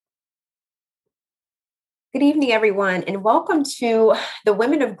Good evening, everyone, and welcome to the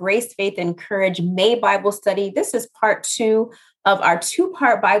Women of Grace, Faith, and Courage May Bible Study. This is part two of our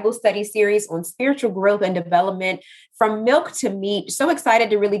two-part Bible study series on spiritual growth and development from milk to meat. So excited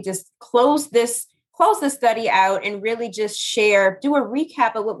to really just close this study out and really just do a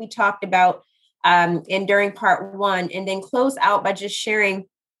recap of what we talked about and during part one, and then close out by just sharing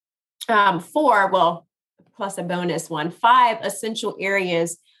plus a bonus one, 5 essential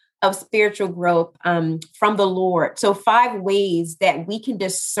areas of spiritual growth from the Lord. So 5 ways that we can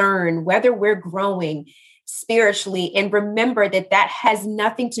discern whether we're growing spiritually, and remember that that has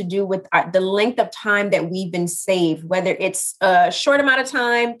nothing to do with the length of time that we've been saved, whether it's a short amount of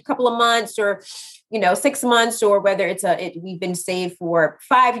time, a couple of months, or 6 months, or whether we've been saved for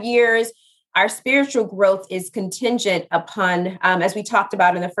 5 years. Our spiritual growth is contingent upon, as we talked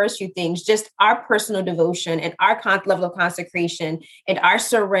about in the first few things, just our personal devotion and our level of consecration and our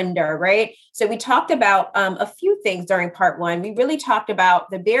surrender, right? So we talked about a few things during part one. We really talked about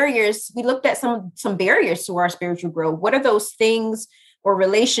the barriers. We looked at some barriers to our spiritual growth. What are those things or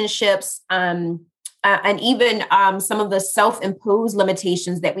relationships, and even some of the self-imposed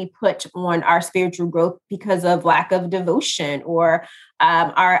limitations that we put on our spiritual growth because of lack of devotion, or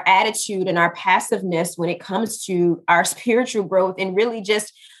our attitude and our passiveness when it comes to our spiritual growth, and really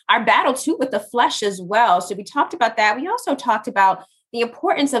just our battle too with the flesh as well. So we talked about that. We also talked about the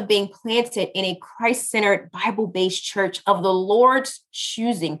importance of being planted in a Christ-centered, Bible-based church of the Lord's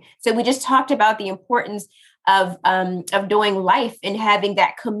choosing. So we just talked about the importance of doing life and having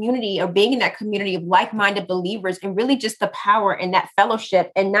that community, or being in that community of like-minded believers, and really just the power in that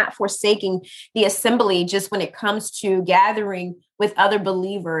fellowship, and not forsaking the assembly just when it comes to gathering with other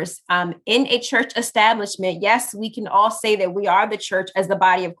believers in a church establishment. Yes, we can all say that we are the church as the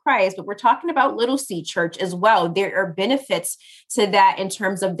body of Christ, but we're talking about Little C Church as well. There are benefits to that in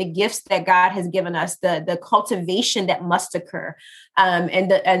terms of the gifts that God has given us, the cultivation that must occur,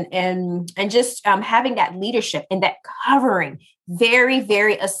 and just having that leadership and that covering, very,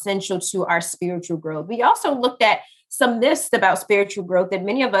 very essential to our spiritual growth. We also looked at some myths about spiritual growth that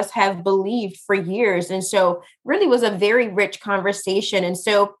many of us have believed for years. And so really was a very rich conversation. And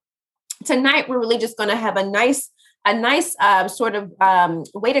so tonight we're really just going to have a nice sort of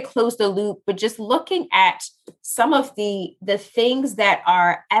way to close the loop, but just looking at some of the things that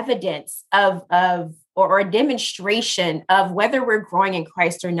are evidence of or a demonstration of whether we're growing in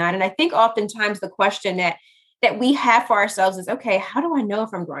Christ or not. And I think oftentimes the question that we have for ourselves is, okay, how do I know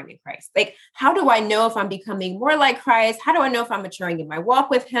if I'm growing in Christ? Like, how do I know if I'm becoming more like Christ? How do I know if I'm maturing in my walk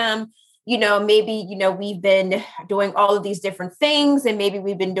with him? Maybe, we've been doing all of these different things, and maybe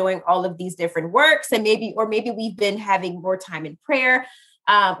we've been doing all of these different works, and maybe we've been having more time in prayer.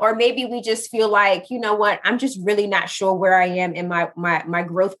 Or maybe we just feel like, I'm just really not sure where I am in my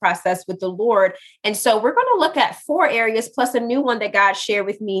growth process with the Lord. And so we're going to look at 4 areas plus a new one that God shared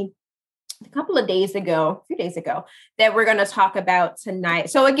with me a few days ago, that we're going to talk about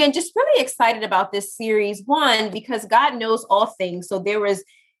tonight. So again, just really excited about this series. One, because God knows all things. So there was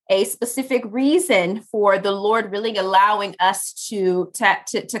a specific reason for the Lord really allowing us to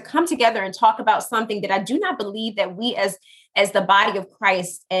come together and talk about something that I do not believe that we as the body of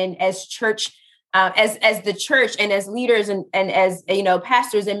Christ and as church, as the church and as leaders and as,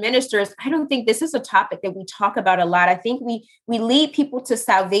 pastors and ministers, I don't think this is a topic that we talk about a lot. I think we lead people to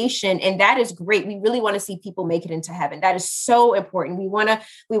salvation, and that is great. We really want to see people make it into heaven. That is so important. We want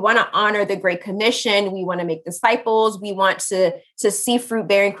to honor the Great Commission. We want to make disciples. We want to see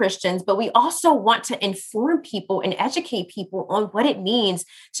fruit-bearing Christians, but we also want to inform people and educate people on what it means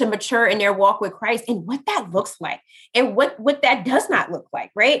to mature in their walk with Christ, and what that looks like, and what that does not look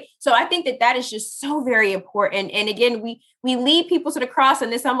like, right? So I think that is just so very important. And again, we lead people to the cross,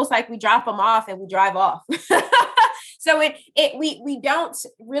 and it's almost like we drop them off and we drive off. So we don't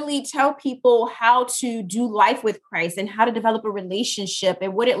really tell people how to do life with Christ, and how to develop a relationship,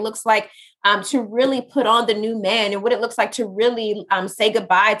 and what it looks like to really put on the new man, and what it looks like to really say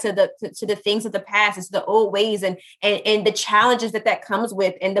goodbye to the things of the past, and to the old ways, and the challenges that comes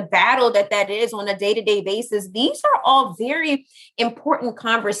with, and the battle that is on a day-to-day basis. These are all very important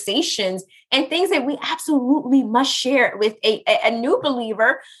conversations, and things that we absolutely must share with a new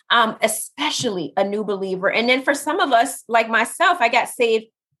believer, especially a new believer. And then for some of us, like myself, I got saved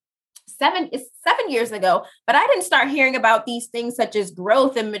 7 years ago, but I didn't start hearing about these things such as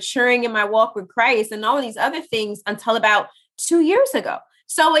growth and maturing in my walk with Christ and all of these other things until about 2 years ago.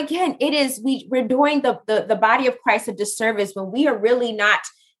 So again, we're doing the body of Christ a disservice when we are really not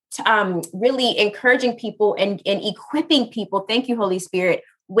really encouraging people and equipping people. Thank you, Holy Spirit,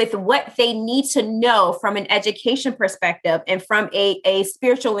 with what they need to know from an education perspective and from a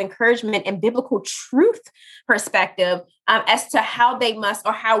spiritual encouragement and biblical truth perspective, as to how they must,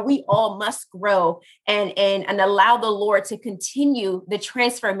 or how we all must grow and allow the Lord to continue the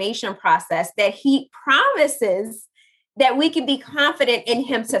transformation process that he promises that we can be confident in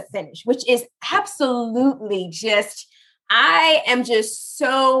him to finish, which is absolutely just, I am just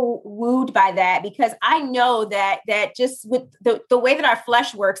so wooed by that, because I know that just with the way that our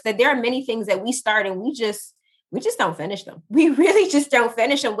flesh works, that there are many things that we start and we just don't finish them. We really just don't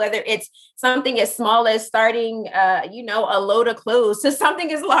finish them, whether it's something as small as starting, a load of clothes, to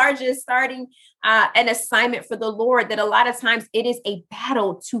something as large as starting an assignment for the Lord, that a lot of times it is a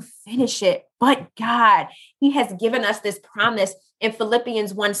battle to finish it. But God, he has given us this promise in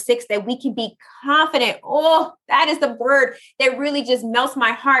Philippians 1:6 that we can be confident. Oh, that is the word that really just melts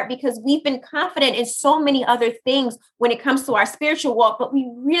my heart, because we've been confident in so many other things when it comes to our spiritual walk, but we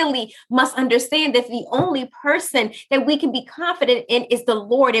really must understand that the only person that we can be confident in is the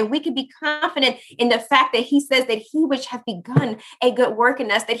Lord. And we can be confident in the fact that he says that he which hath begun a good work in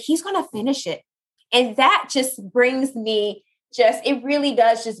us, that he's going to finish it. And that just brings me it really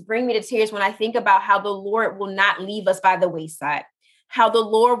does just bring me to tears when I think about how the Lord will not leave us by the wayside, how the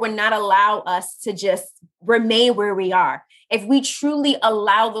Lord will not allow us to just remain where we are. If we truly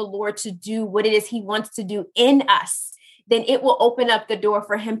allow the Lord to do what it is he wants to do in us, then it will open up the door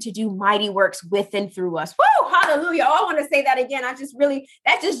for him to do mighty works with and through us. Woo, hallelujah. Oh, I want to say that again. That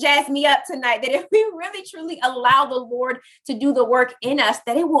just jazzed me up tonight, that if we really, truly allow the Lord to do the work in us,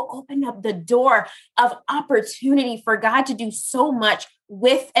 that it will open up the door of opportunity for God to do so much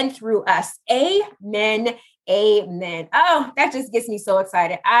with and through us. Amen. Amen. Oh, that just gets me so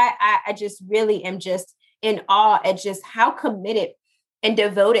excited. I just really am just in awe at just how committed and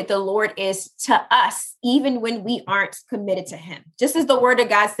devoted the Lord is to us, even when we aren't committed to him. Just as the word of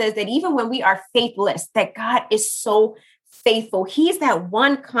God says that even when we are faithless, that God is so faithful. He's that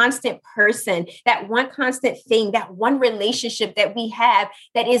one constant person, that one constant thing, that one relationship that we have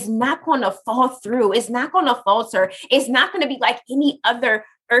that is not going to fall through. It's not going to falter. It's not going to be like any other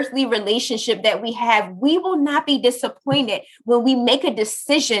earthly relationship that we have. We will not be disappointed when we make a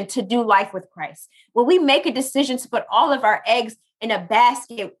decision to do life with Christ. When we make a decision to put all of our eggs in a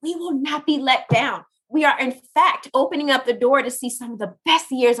basket, we will not be let down. We are, in fact, opening up the door to see some of the best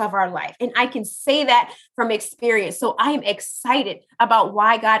years of our life. And I can say that from experience. So I am excited about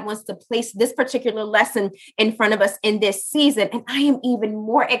why God wants to place this particular lesson in front of us in this season. And I am even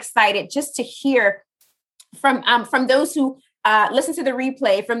more excited just to hear from those who listen to the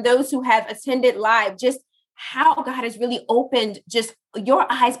replay, from those who have attended live, just how God has really opened just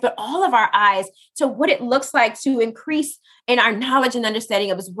your eyes, but all of our eyes, to what it looks like to increase in our knowledge and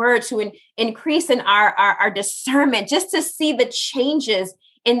understanding of his word, to increase in our discernment, just to see the changes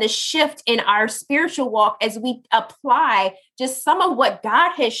in the shift in our spiritual walk as we apply just some of what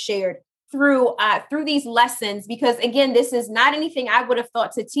God has shared through these lessons. Because again, this is not anything I would have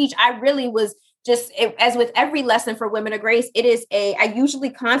thought to teach. I really was just, as with every lesson for Women of Grace, I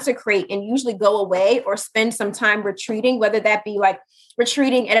usually consecrate and usually go away or spend some time retreating, whether that be like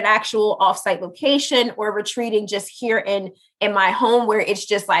retreating at an actual offsite location or retreating just here in my home, where it's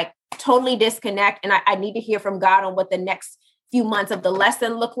just like totally disconnect. And I need to hear from God on what the next few months of the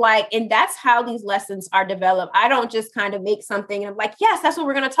lesson look like. And that's how these lessons are developed. I don't just kind of make something and I'm like, yes, that's what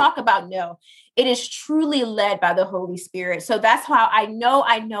we're going to talk about. No, it is truly led by the Holy Spirit. So that's how I know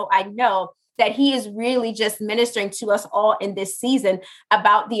that he is really just ministering to us all in this season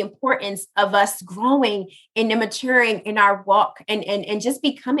about the importance of us growing and maturing in our walk and just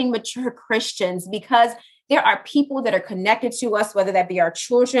becoming mature Christians, because there are people that are connected to us, whether that be our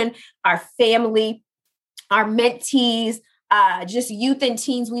children, our family, our mentees, just youth and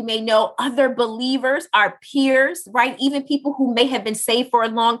teens we may know, other believers, our peers, right? Even people who may have been saved for a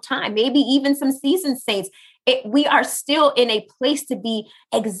long time, maybe even some seasoned saints. We are still in a place to be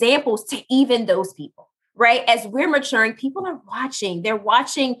examples to even those people, right? As we're maturing, people are watching. They're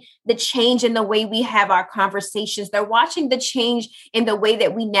watching the change in the way we have our conversations. They're watching the change in the way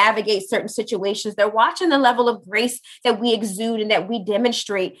that we navigate certain situations. They're watching the level of grace that we exude and that we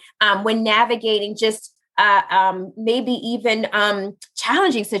demonstrate when navigating just maybe even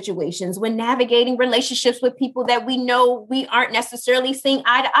challenging situations, when navigating relationships with people that we know we aren't necessarily seeing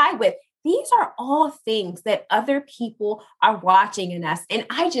eye to eye with. These are all things that other people are watching in us. And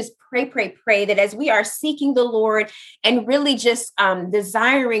I just pray that as we are seeking the Lord and really just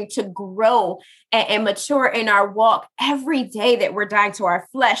desiring to grow and mature in our walk every day, that we're dying to our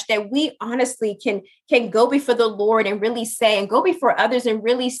flesh, that we honestly can go before the Lord and really say, and go before others and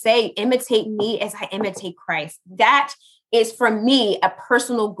really say, imitate me as I imitate Christ. That is for me a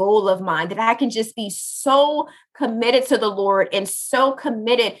personal goal of mine, that I can just be so committed to the Lord and so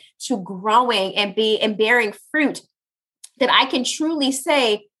committed to growing and bearing fruit, that I can truly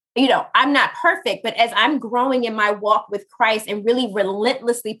say, I'm not perfect, but as I'm growing in my walk with Christ and really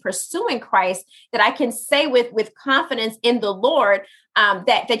relentlessly pursuing Christ, that I can say with confidence in the Lord,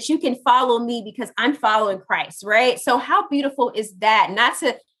 that you can follow me because I'm following Christ, right? So how beautiful is that?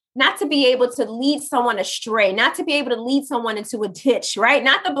 Not to be able to lead someone astray, not to be able to lead someone into a ditch, right?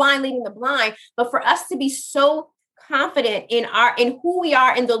 Not the blind leading the blind, but for us to be so confident in who we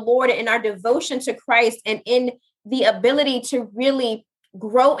are in the Lord and in our devotion to Christ and in the ability to really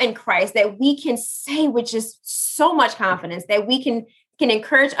grow in Christ, that we can say with just so much confidence that we can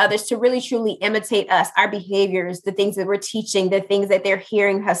encourage others to really truly imitate us, our behaviors, the things that we're teaching, the things that they're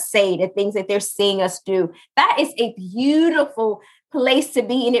hearing us say, the things that they're seeing us do. That is a beautiful place to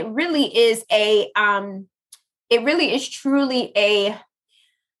be. And it really is truly a,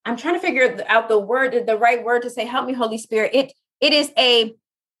 I'm trying to figure out the right word to say, help me, Holy Spirit.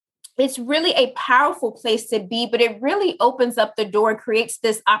 It's really a powerful place to be, but it really opens up the door and creates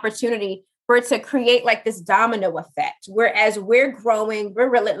this opportunity for it to create like this domino effect. Whereas we're growing, we're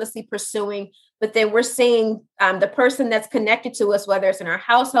relentlessly pursuing, but then we're seeing the person that's connected to us, whether it's in our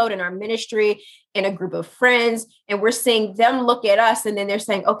household, in our ministry, in a group of friends, and we're seeing them look at us, and then they're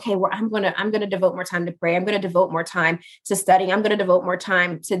saying, okay, well, I'm gonna devote more time to pray. I'm gonna devote more time to studying. I'm gonna devote more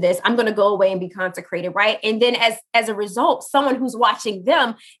time to this. I'm gonna go away and be consecrated, right? And then as a result, someone who's watching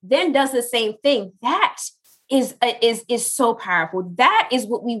them then does the same thing. That is so powerful. That is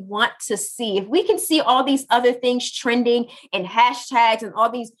what we want to see. If we can see all these other things trending and hashtags and all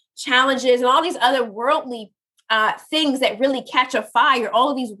these challenges and all these other worldly things that really catch a fire, all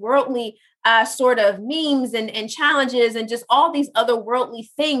of these worldly sort of memes and challenges and just all these other worldly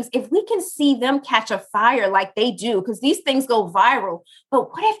things, if we can see them catch a fire like they do, because these things go viral, but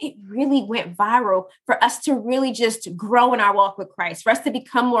what if it really went viral for us to really just grow in our walk with Christ, for us to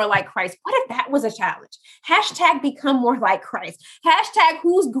become more like Christ? What if that was a challenge? Hashtag become more like Christ. Hashtag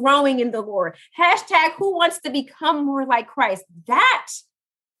who's growing in the Lord. Hashtag who wants to become more like Christ. That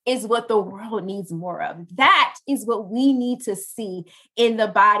is what the world needs more of. That is what we need to see in the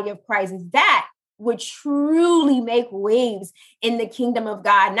body of Christ. That would truly make waves in the kingdom of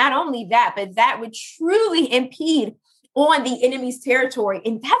God. Not only that, but that would truly impede on the enemy's territory.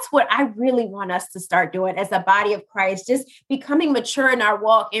 And that's what I really want us to start doing as a body of Christ, just becoming mature in our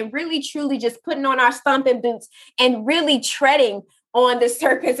walk and really, truly just putting on our stomping boots and really treading on the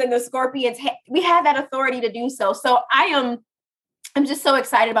serpents and the scorpions. We have that authority to do so. So I'm just so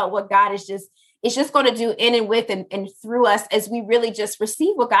excited about what God is just going to do in and with and through us as we really just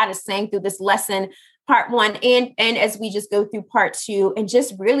receive what God is saying through this lesson, part 1, and as we just go through part 2 and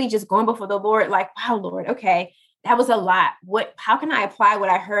just really just going before the Lord, like, wow, Lord, okay, that was a lot. How can I apply what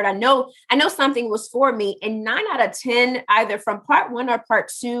I heard? I know something was for me, and 9 out of 10, either from part 1 or part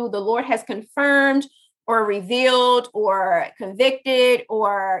 2, the Lord has confirmed or revealed or convicted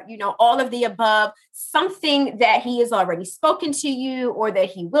or, all of the above, something that he has already spoken to you or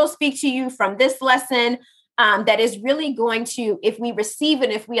that he will speak to you from this lesson, that is really going to, if we receive it,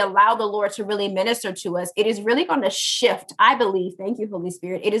 if we allow the Lord to really minister to us, it is really going to shift, I believe, thank you, Holy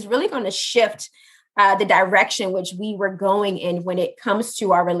Spirit, it is really going to shift the direction which we were going in when it comes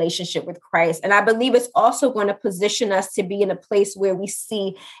to our relationship with Christ. And I believe it's also going to position us to be in a place where we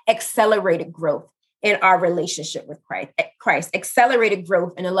see accelerated growth in our relationship with Christ, accelerated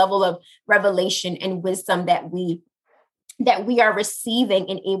growth and a level of revelation and wisdom that we are receiving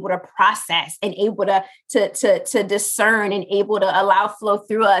and able to process and able to discern and able to allow flow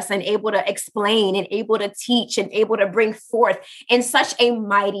through us and able to explain and able to teach and able to bring forth in such a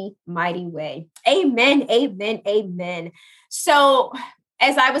mighty, mighty way. Amen, amen, amen. So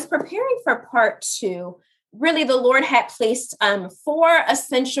as I was preparing for part 2, really the Lord had placed 4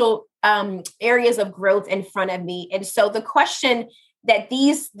 essential areas of growth in front of me. And so the question that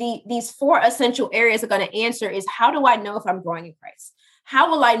these 4 essential areas are going to answer is, how do I know if I'm growing in Christ? How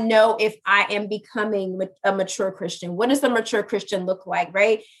will I know if I am becoming a mature Christian? What does a mature Christian look like,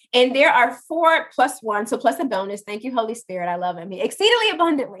 right? And there are 4 plus 1, so plus a bonus. Thank you, Holy Spirit. I love him exceedingly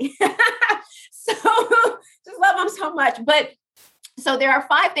abundantly. So just love him so much. But so there are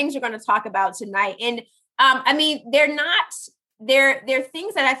 5 things we're going to talk about tonight. And they're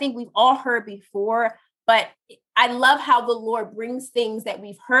things that I think we've all heard before, but I love how the Lord brings things that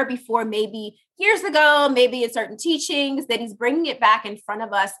we've heard before, maybe years ago, maybe in certain teachings, that he's bringing it back in front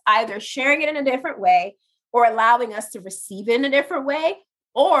of us, either sharing it in a different way or allowing us to receive it in a different way,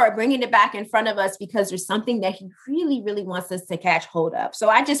 or bringing it back in front of us because there's something that he really, really wants us to catch hold of. So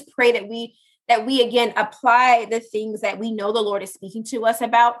I just pray that we that we again apply the things that we know the Lord is speaking to us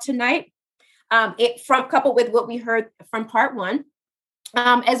about tonight. It from coupled with what we heard from part one,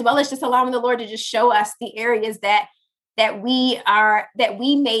 as well as just allowing the Lord to just show us the areas that we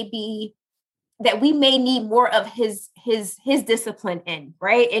may need more of his discipline in,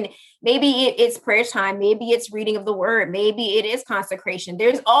 right? And maybe it's prayer time, maybe it's reading of the word, maybe it is consecration.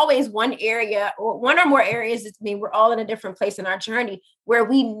 There's always one area or one or more areas. I mean, we're all in a different place in our journey where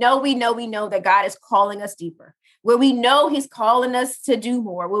we know that God is calling us deeper, where we know he's calling us to do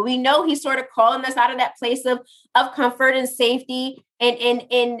more, where we know he's sort of calling us out of that place of comfort and safety. And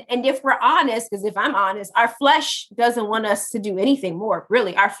if we're honest, because if I'm honest, our flesh doesn't want us to do anything more.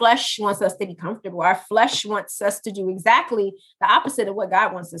 Really, our flesh wants us to be comfortable. Our flesh wants us to do exactly the opposite of what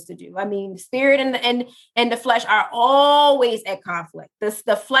God wants us to do. I mean, the spirit and the flesh are always at conflict.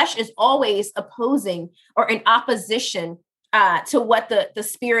 The flesh is always opposing or in opposition to what the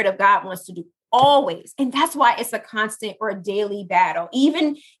spirit of God wants to do. Always. And that's why it's a constant or a daily battle.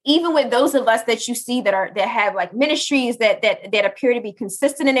 Even with those of us that you see that have like ministries that appear to be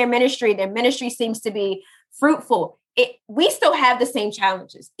consistent in their ministry seems to be fruitful. We still have the same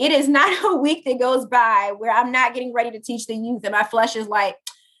challenges. It is not a week that goes by where I'm not getting ready to teach the youth and my flesh is like,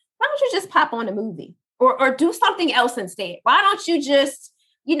 why don't you just pop on a movie or do something else instead? Why don't you just,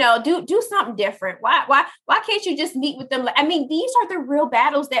 do something different? Why can't you just meet with them? I mean, these are the real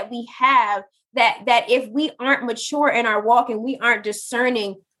battles that we have that if we aren't mature in our walk and we aren't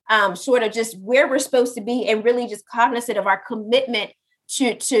discerning sort of just where we're supposed to be and really just cognizant of our commitment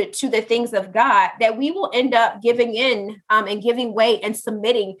to the things of God, that we will end up giving in and giving way and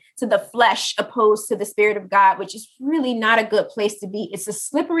submitting to the flesh opposed to the spirit of God, which is really not a good place to be. It's a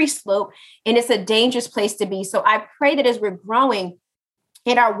slippery slope and it's a dangerous place to be. So I pray that as we're growing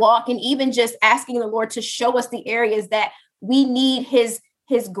in our walk and even just asking the Lord to show us the areas that we need his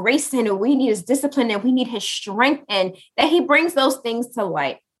grace in, and we need his discipline, and we need his strength in, that he brings those things to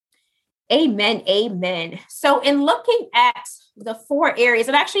light. Amen. Amen. So in looking at the 4 areas,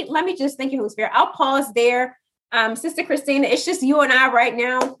 and actually, let me just thank you, Holy Spirit. I'll pause there. Sister Christina, it's just you and I right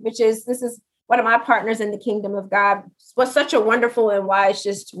now, this is one of my partners in the kingdom of God. Was such a wonderful and wise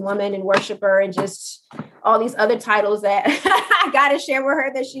just woman and worshiper and just all these other titles that I got to share with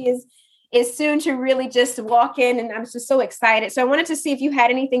her that she is soon to really just walk in. And I'm just so excited. So I wanted to see if you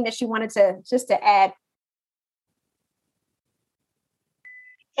had anything that you wanted to add.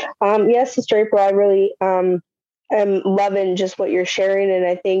 Yes, Sister April, I really am loving just what you're sharing. And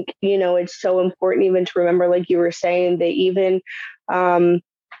I think, it's so important even to remember, like you were saying, that even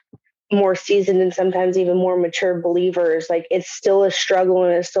more seasoned and sometimes even more mature believers, like it's still a struggle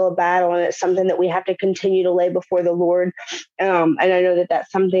and it's still a battle, and it's something that we have to continue to lay before the Lord. And I know that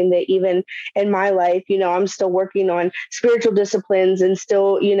that's something that even in my life, I'm still working on spiritual disciplines, and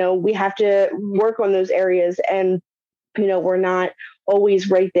still, we have to work on those areas, and we're not always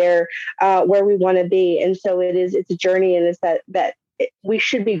right there where we want to be. And so it's a journey, and it's that we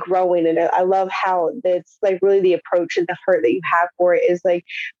should be growing. And I love how it's like really the approach and the heart that you have for it is like,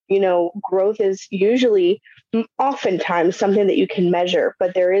 growth is usually oftentimes something that you can measure,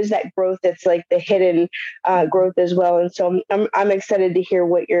 but there is that growth that's like the hidden growth as well. And so I'm excited to hear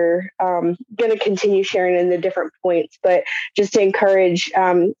what you're going to continue sharing in the different points, but just to encourage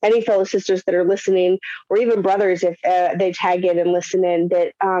any fellow sisters that are listening, or even brothers, if they tag in and listen in,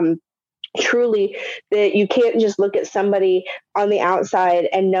 that truly that you can't just look at somebody on the outside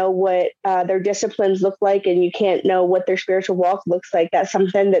and know what their disciplines look like, and you can't know what their spiritual walk looks like. That's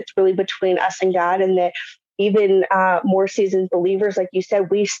something that's really between us and God, and that even more seasoned believers, like you said,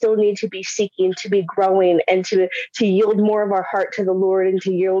 we still need to be seeking to be growing and to yield more of our heart to the Lord, and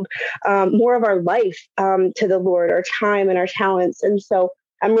to yield more of our life to the Lord, our time and our talents. And so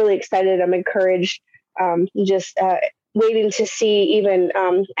I'm really excited. I'm encouraged, just waiting to see even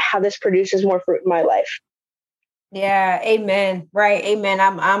how this produces more fruit in my life. Yeah. Amen. Right. Amen.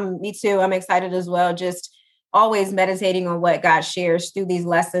 Me too. I'm excited as well. Just always meditating on what God shares through these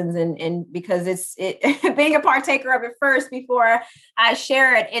lessons, and because it's being a partaker of it first before I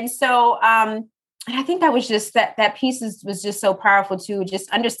share it. And so, and I think that was just that piece was just so powerful too. Just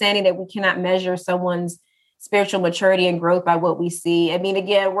understanding that we cannot measure someone's spiritual maturity and growth by what we see. I mean,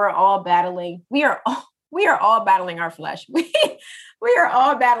 again, we're all battling. We are all battling our flesh. We are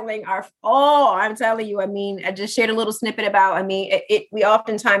all battling I'm telling you, I mean, I just shared a little snippet about, we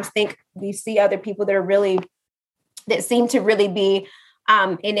oftentimes think we see other people that seem to really be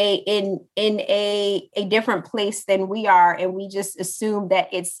in a different place than we are. And we just assume that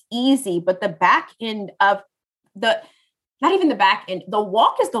it's easy, but the back end of not even the back end, the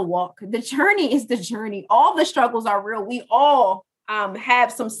walk is the walk. The journey is the journey. All the struggles are real. We all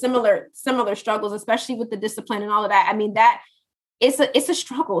have some similar struggles, especially with the discipline and all of that. I mean, that it's a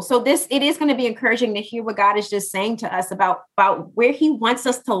struggle. So it is going to be encouraging to hear what God is just saying to us about where he wants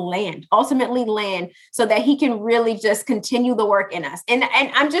us to ultimately land, so that he can really just continue the work in us. And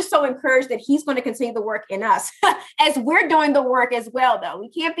I'm just so encouraged that he's going to continue the work in us as we're doing the work as well, though. We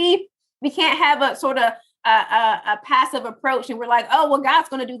can't have a sort of a passive approach and we're like, oh, well, God's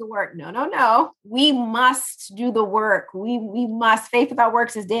going to do the work. No. We must do the work. We must. Faith without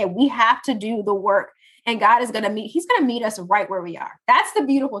works is dead. We have to do the work. And God is he's going to meet us right where we are. That's the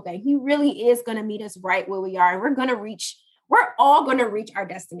beautiful thing. He really is going to meet us right where we are. And we're all going to reach our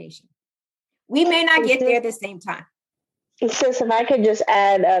destination. We may not get there at the same time. Sis, if I could just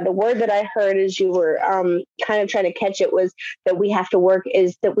add, the word that I heard as you were kind of trying to catch it was that we have to work,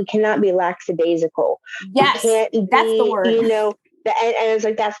 is that we cannot be lackadaisical. Yes, that's the word. And it's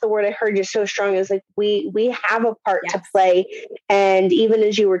like, that's the word I heard just so strong. It's like, we have a part to play. And even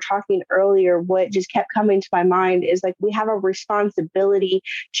as you were talking earlier, what just kept coming to my mind is like, we have a responsibility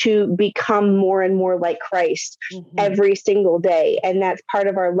to become more and more like Christ every single day. And that's part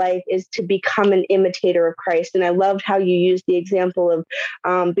of our life, is to become an imitator of Christ. And I loved how you used the example of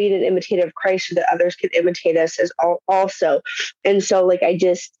being an imitator of Christ so that others could imitate us as also. And so like,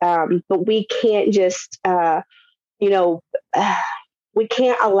 but we can't just, we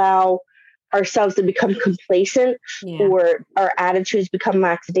can't allow ourselves to become complacent or our attitudes become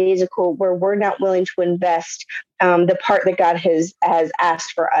lackadaisical, where we're not willing to invest the part that God has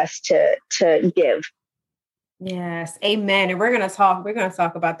asked for us to give. Yes. Amen. And we're going to talk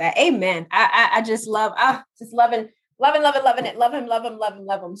about that. Amen. I just love it.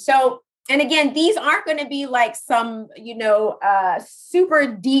 Love him. So, and again, these aren't going to be like some, super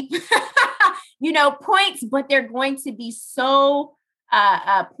deep, points, but they're going to be so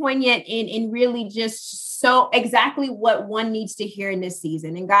poignant and really just so exactly what one needs to hear in this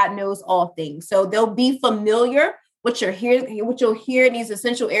season. And God knows all things. So they'll be familiar. What you'll hear in these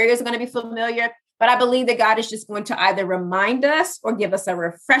essential areas are going to be familiar. But I believe that God is just going to either remind us or give us a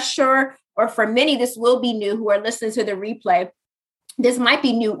refresher, or for many, this will be new who are listening to the replay. This might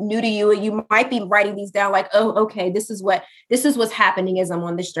be new to you, and you might be writing these down like, oh, okay, this is what's happening as I'm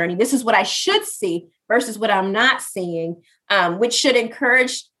on this journey. This is what I should see versus what I'm not seeing, which should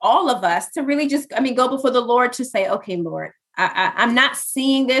encourage all of us to really just, go before the Lord to say, okay, Lord, I'm not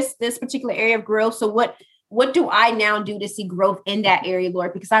seeing this particular area of growth. So what do I now do to see growth in that area,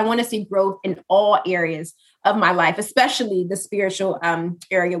 Lord? Because I want to see growth in all areas of my life, especially the spiritual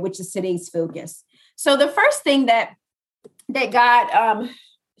area, which is today's focus. So the first thing that God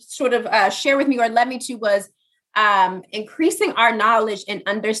sort of shared with me or led me to was increasing our knowledge and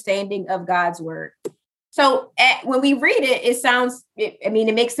understanding of God's word. So when we read it,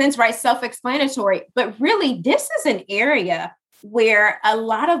 it makes sense, right? Self-explanatory, but really this is an area where a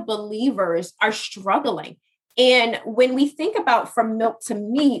lot of believers are struggling. And when we think about from milk to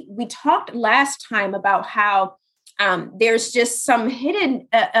meat, we talked last time about how there's just some hidden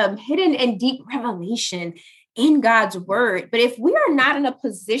and deep revelation in God's word. But if we are not in a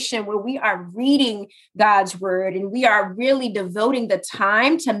position where we are reading God's word and we are really devoting the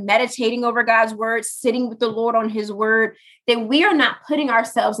time to meditating over God's word, sitting with the Lord on his word, then we are not putting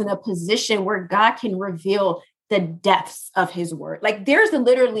ourselves in a position where God can reveal the depths of his word. Like there's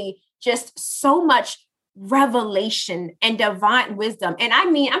literally just so much revelation and divine wisdom. And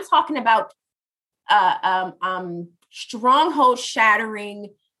I'm talking about stronghold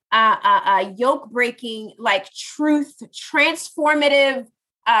shattering, yoke breaking, like truth, transformative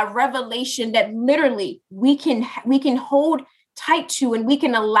revelation that literally we can hold tight to, and we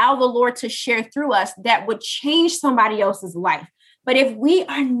can allow the Lord to share through us that would change somebody else's life. But if we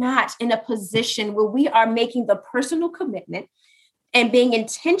are not in a position where we are making the personal commitment and being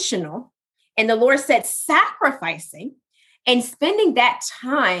intentional, and the Lord said sacrificing and spending that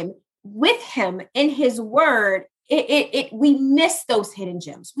time with him in his word, we miss those hidden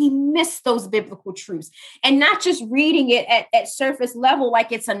gems. We miss those biblical truths, and not just reading it at surface level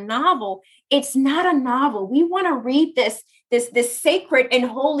like it's a novel. It's not a novel. We want to read this sacred and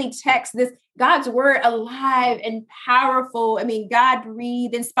holy text, this God's word, alive and powerful. God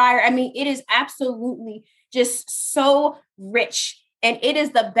breathed, inspired. It is absolutely just so rich, and it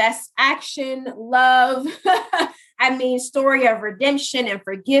is the best action, love. Story of redemption and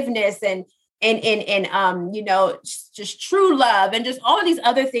forgiveness and just true love and just all of these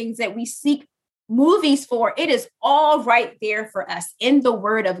other things that we seek movies for. It is all right there for us in the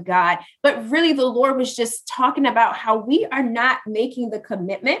word of God. But really the Lord was just talking about how we are not making the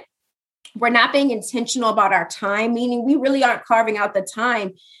commitment We're not being intentional about our time, meaning we really aren't carving out the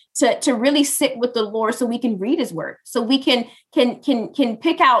time to really sit with the Lord so we can read his word, so we can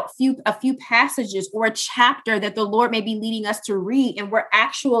pick out a few passages or a chapter that the Lord may be leading us to read. And we're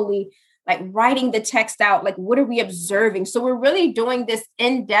actually like writing the text out. Like, what are we observing? So we're really doing this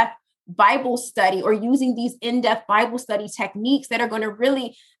in-depth Bible study, or using these in-depth Bible study techniques that are going to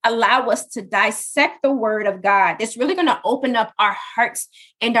really allow us to dissect the word of God. It's really going to open up our hearts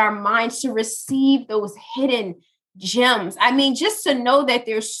and our minds to receive those hidden gems. I mean, just to know that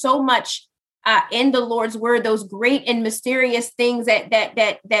there's so much in the Lord's word, those great and mysterious things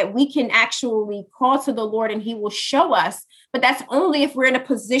that we can actually call to the Lord and he will show us. But that's only if we're in a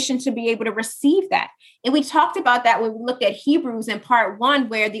position to be able to receive that. And we talked about that when we looked at Hebrews in part 1,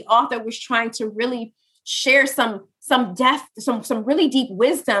 where the author was trying to really share some depth, some really deep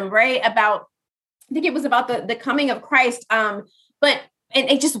wisdom, right? About, I think it was about the coming of Christ. But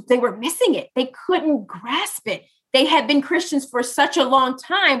they were missing it. They couldn't grasp it. They had been Christians for such a long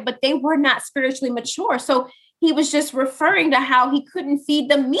time, but they were not spiritually mature. So he was just referring to how he couldn't feed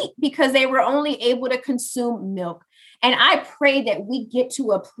them meat because they were only able to consume milk. And I pray that we get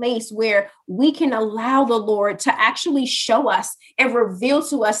to a place where we can allow the Lord to actually show us and reveal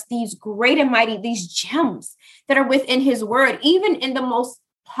to us these great and mighty, these gems that are within his word. Even in the most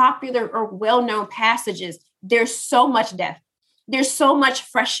popular or well-known passages, there's so much depth. There's so much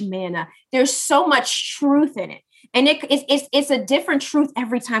fresh manna. There's so much truth in it. And it's a different truth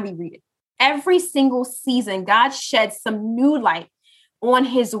every time we read it. Every single season, God sheds some new light on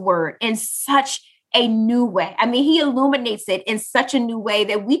his word in such a new way. I mean, he illuminates it in such a new way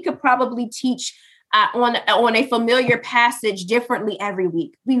that we could probably teach on a familiar passage differently every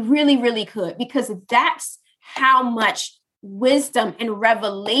week. We really, really could, because that's how much wisdom and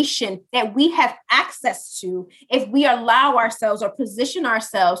revelation that we have access to if we allow ourselves or position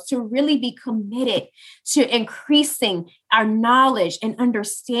ourselves to really be committed to increasing our knowledge and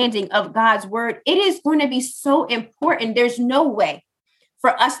understanding of God's word. It is going to be so important. There's no way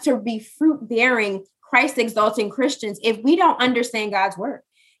for us to be fruit-bearing, Christ-exalting Christians if we don't understand God's word,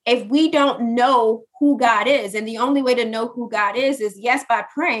 if we don't know who God is. And the only way to know who God is, yes, by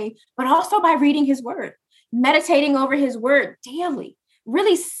praying, but also by reading his word, meditating over his word daily,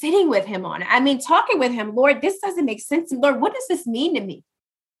 really sitting with him on it. I mean, talking with him, Lord, this doesn't make sense. Lord, what does this mean to me?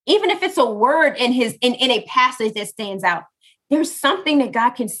 Even if it's a word in a passage that stands out, there's something that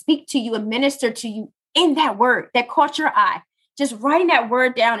God can speak to you and minister to you in that word that caught your eye. Just writing that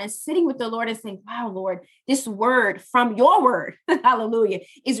word down and sitting with the Lord and saying, wow, Lord, this word from your word, hallelujah,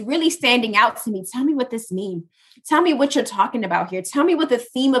 is really standing out to me. Tell me what this means. Tell me what you're talking about here. Tell me what the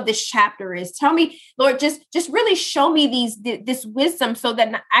theme of this chapter is. Tell me, Lord, just really show me this wisdom so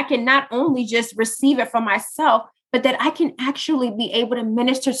that I can not only just receive it for myself, but that I can actually be able to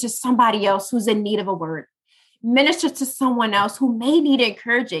minister to somebody else who's in need of a word. Minister to someone else who may need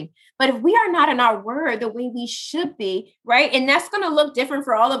encouraging. But if we are not in our word the way we should be, right? And that's going to look different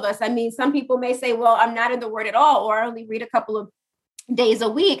for all of us. I mean, some people may say, well, I'm not in the word at all, or I only read a couple of days a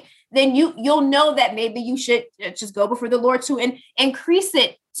week. Then you'll know that maybe you should just go before the Lord to and increase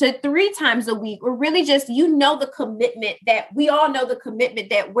it to 3 times a week, or really just, the commitment that we all know, the commitment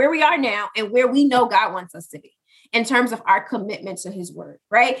that where we are now and where we know God wants us to be in terms of our commitment to his word,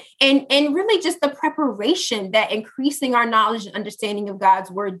 right? And really just the preparation that increasing our knowledge and understanding of God's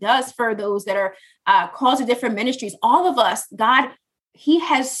word does for those that are called to different ministries. All of us, God, he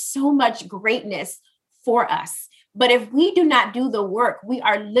has so much greatness for us. But if we do not do the work, we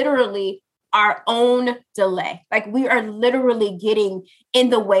are literally our own delay. Like, we are literally getting in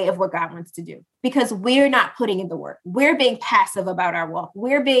the way of what God wants to do because we're not putting in the work. We're being passive about our walk.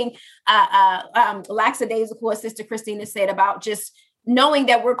 We're being lackadaisical, as Sister Christina said, about just knowing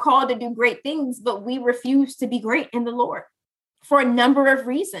that we're called to do great things, but we refuse to be great in the Lord for a number of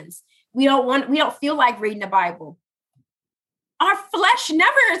reasons. We don't feel like reading the Bible. Our flesh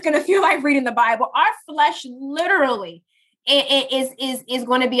never is going to feel like reading the Bible. Our flesh literally is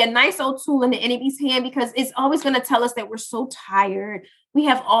going to be a nice old tool in the enemy's hand because it's always going to tell us that we're so tired. We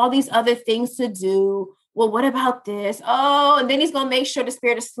have all these other things to do. Well, what about this? Oh, and then he's going to make sure the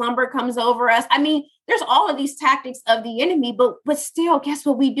spirit of slumber comes over us. I mean, there's all of these tactics of the enemy, but still, guess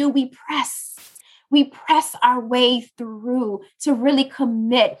what we do? We press our way through to really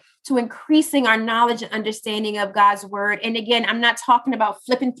commit to increasing our knowledge and understanding of God's word. And again, I'm not talking about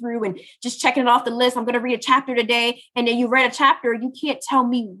flipping through and just checking it off the list. I'm going to read a chapter today. And then you read a chapter. You can't tell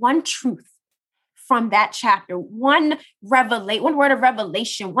me one truth from that chapter, one word of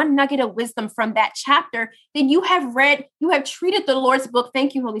revelation, one nugget of wisdom from that chapter, then you have treated the Lord's book.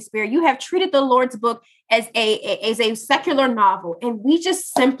 Thank you, Holy Spirit. You have treated the Lord's book as a secular novel. And we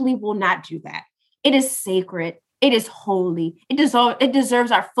just simply will not do that. It is sacred. It is holy. It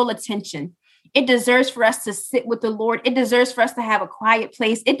deserves our full attention. It deserves for us to sit with the Lord. It deserves for us to have a quiet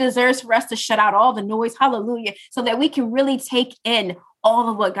place. It deserves for us to shut out all the noise. Hallelujah. So that we can really take in all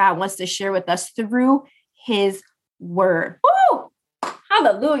of what God wants to share with us through his word. Woo!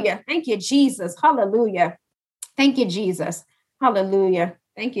 Hallelujah. Thank you, Jesus. Hallelujah. Thank you, Jesus. Hallelujah.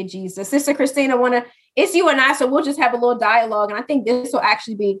 Thank you, Jesus. Sister Christina, it's you and I, so we'll just have a little dialogue. And I think this will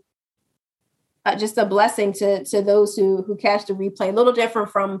actually be just a blessing to those who catch the replay. A little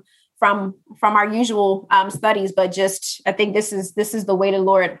different from our usual studies, but just I think this is the way the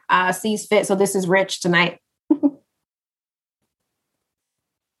Lord sees fit. So this is rich tonight.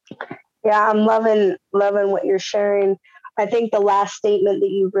 Yeah, I'm loving what you're sharing. I think the last statement that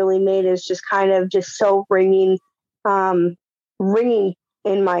you really made is just kind of just so ringing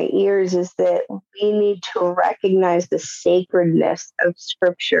in my ears, is that we need to recognize the sacredness of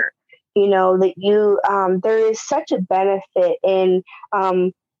Scripture. That there is such a benefit in,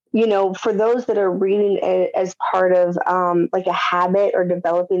 for those that are reading it as part of like a habit or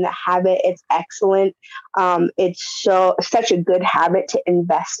developing the habit, it's excellent. It's such a good habit to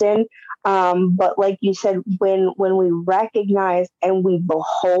invest in. But like you said, when we recognize and we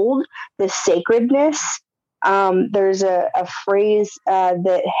behold the sacredness, there's a phrase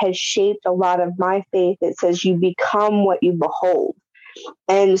that has shaped a lot of my faith. It says, you become what you behold.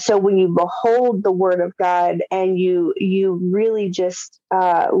 And so when you behold the word of God and you really just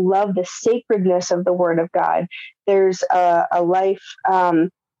love the sacredness of the word of God, there's a life,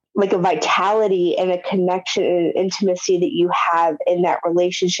 like a vitality and a connection and intimacy that you have in that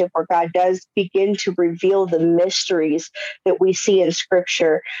relationship, where God does begin to reveal the mysteries that we see in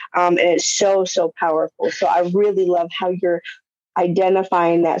Scripture. And it's so, so powerful. So I really love how you're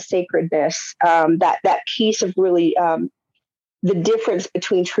identifying that sacredness, that piece of really the difference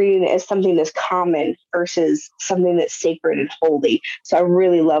between treating it as something that's common versus something that's sacred and holy. So I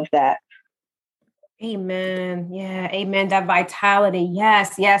really love that. Amen. Yeah. Amen. That vitality.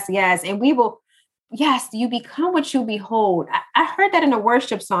 Yes, yes, yes. And you become what you behold. I heard that in a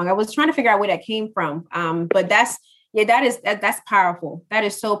worship song. I was trying to figure out where that came from. But that's powerful. That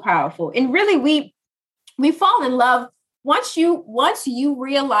is so powerful. And really we fall in love once you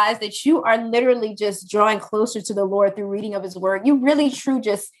realize that you are literally just drawing closer to the Lord through reading of his word. You really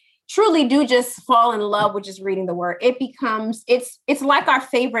truly do just fall in love with just reading the word. It's like our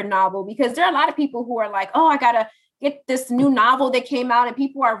favorite novel, because there are a lot of people who are like, oh, I gotta get this new novel that came out, and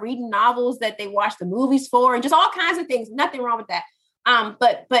people are reading novels that they watch the movies for, and just all kinds of things. Nothing wrong with that.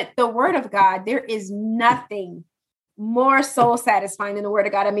 But the word of God, there is nothing more soul satisfying than the word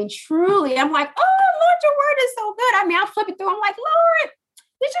of God. I mean, truly, I'm like, oh Lord, your word is so good. I mean, I'll flip it through. I'm like, Lord,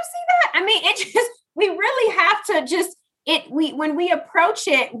 did you see that? I mean, we really have to just, when we approach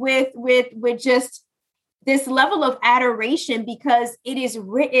it with just this level of adoration, because it is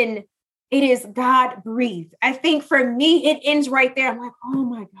written, it is God breathed. I think for me, it ends right there. I'm like, oh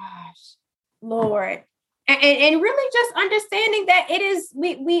my gosh, Lord. And really just understanding that it is,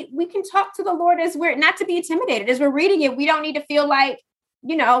 we can talk to the Lord as we're not to be intimidated as we're reading it. We don't need to feel like,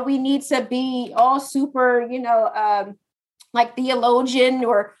 we need to be all super, like theologian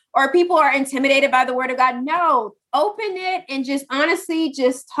or people are intimidated by the word of God. No, open it and just honestly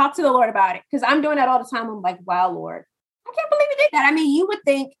just talk to the Lord about it. Because I'm doing that all the time. I'm like, wow, Lord, I can't believe you did that. I mean, you would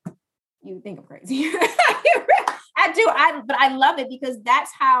think I'm crazy. I do. But I love it, because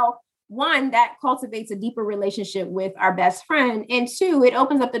that's how, one, that cultivates a deeper relationship with our best friend. And two, it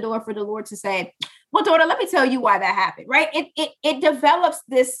opens up the door for the Lord to say, well, daughter, let me tell you why that happened, right? It develops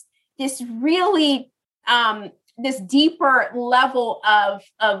this really, this deeper level of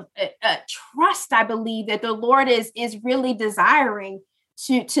trust, I believe, that the Lord is really desiring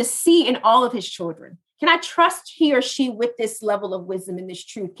to see in all of his children. Can I trust he or she with this level of wisdom and this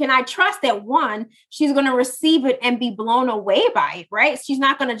truth? Can I trust that, one, she's going to receive it and be blown away by it, right? She's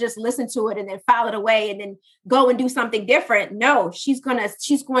not going to just listen to it and then file it away and then go and do something different. No, she's going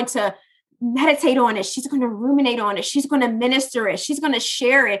to meditate on it. She's going to ruminate on it. She's going to minister it. She's going to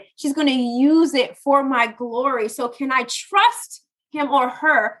share it. She's going to use it for my glory. So can I trust him or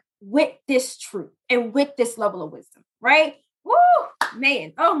her with this truth and with this level of wisdom, right? Woo,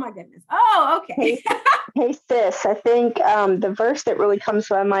 man. Oh my goodness. Oh, okay. Hey, sis, I think the verse that really comes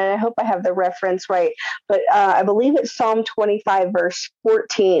to my mind, I hope I have the reference right, but I believe it's Psalm 25, verse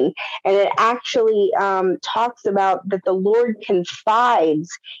 14. And it actually talks about that the Lord confides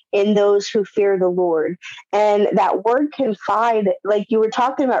in those who fear the Lord. And that word confide, like you were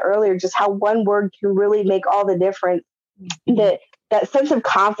talking about earlier, just how one word can really make all the difference. That that sense of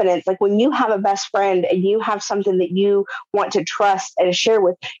confidence, like when you have a best friend and you have something that you want to trust and share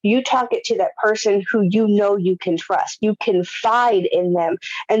with, you talk it to that person who you know you can trust, you confide in them.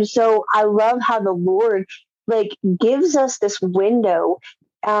 And so I love how the Lord like gives us this window,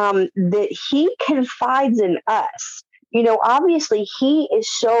 that he confides in us. You know, obviously he is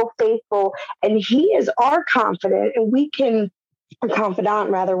so faithful and he is our confidant, and we can, a confidant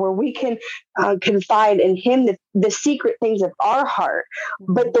rather, where we can confide in him the secret things of our heart.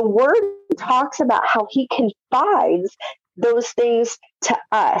 But the word talks about how he confides those things to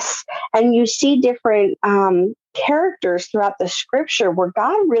us. And you see different characters throughout the scripture where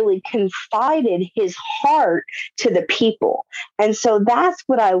God really confided his heart to the people. And so that's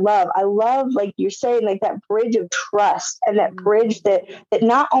what I love. I love, like you're saying, like that bridge of trust, and that bridge that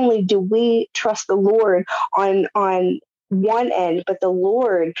not only do we trust the Lord on one end, but the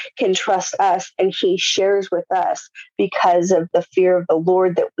Lord can trust us, and he shares with us because of the fear of the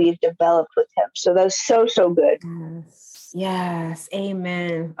Lord that we've developed with him. So that's so, so good. Yes. Yes.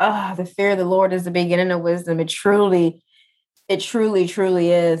 Amen. Oh, the fear of the Lord is the beginning of wisdom. It truly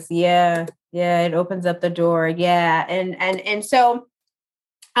is. Yeah. Yeah. It opens up the door. Yeah. And so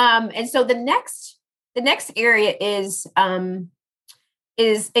the next area is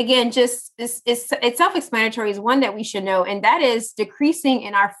again, just it's self-explanatory, is one that we should know, and that is decreasing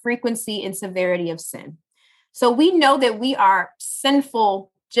in our frequency and severity of sin. So we know that we are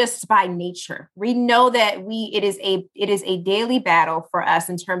sinful just by nature. We know that it is a daily battle for us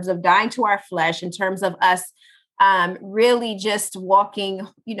in terms of dying to our flesh, in terms of us really just walking,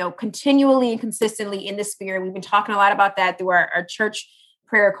 continually and consistently in the spirit. We've been talking a lot about that through our church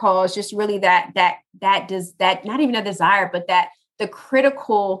prayer calls, just really that does that, not even a desire, but that the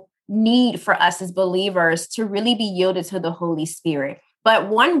critical need for us as believers to really be yielded to the Holy Spirit. But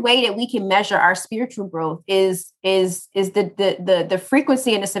one way that we can measure our spiritual growth is the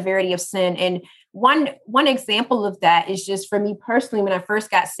frequency and the severity of sin. And one example of that is just for me personally, when I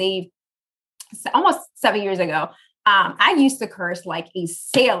first got saved almost 7 years ago, I used to curse like a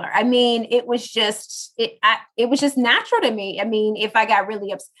sailor. I mean, it was just natural to me. I mean, if I got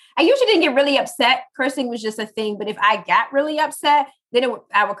really upset, I usually didn't get really upset. Cursing was just a thing. But if I got really upset, then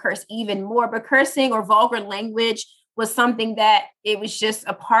I would curse even more. But cursing or vulgar language was something that it was just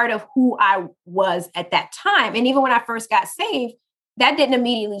a part of who I was at that time. And even when I first got saved, that didn't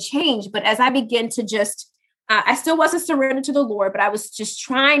immediately change. But as I began to I still wasn't surrendered to the Lord, but I was just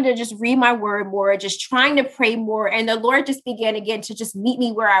trying to just read my word more, just trying to pray more. And the Lord just began again to just meet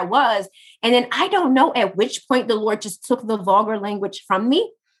me where I was. And then I don't know at which point the Lord just took the vulgar language from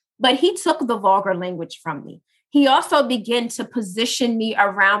me, but he took the vulgar language from me. He also began to position me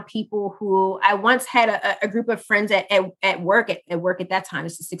around people who I once had a group of friends at work at that time.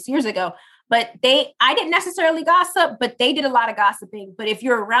 This is 6 years ago, but I didn't necessarily gossip, but they did a lot of gossiping. But if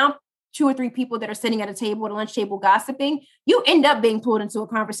you're around 2 or 3 people that are sitting at a table, at a lunch table gossiping, you end up being pulled into a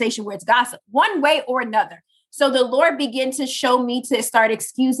conversation where it's gossip one way or another. So the Lord began to show me to start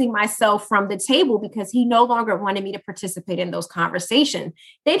excusing myself from the table because he no longer wanted me to participate in those conversations.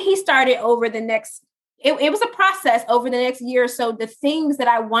 Then he started over the next, it was a process over the next year or so. The things that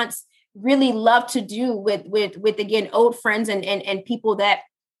I once really loved to do with again, old friends and people that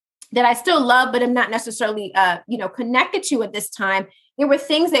I still love, but I'm not necessarily, connected to at this time. There were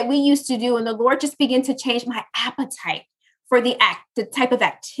things that we used to do, and the Lord just began to change my appetite for the type of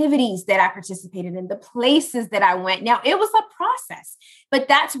activities that I participated in, the places that I went. Now, it was a process, but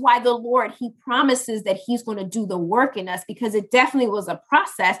that's why the Lord, he promises that he's going to do the work in us, because it definitely was a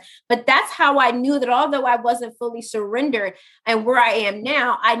process. But that's how I knew that although I wasn't fully surrendered and where I am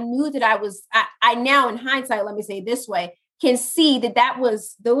now, I knew that I now in hindsight, let me say it this way, can see that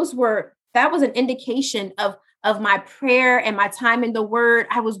was an indication of my prayer and my time in the word.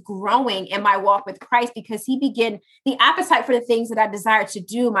 I was growing in my walk with Christ because he began the appetite for the things that I desired to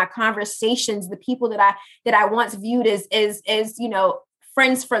do, my conversations, the people that I once viewed as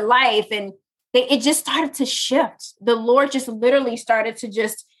friends for life. And it just started to shift. The Lord just literally started to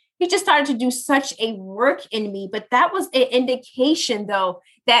do such a work in me. But that was an indication, though,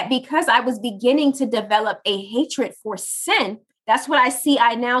 that because I was beginning to develop a hatred for sin, that's what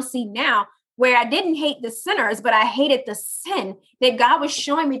I now see now, where I didn't hate the sinners, but I hated the sin, that God was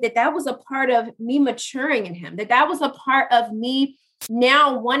showing me that was a part of me maturing in him, that was a part of me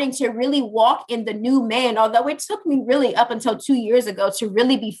now wanting to really walk in the new man, although it took me really up until 2 years ago to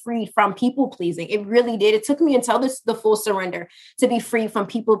really be freed from people pleasing. It really did. It took me until the full surrender to be free from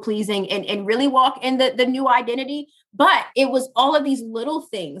people pleasing and really walk in the new identity. But it was all of these little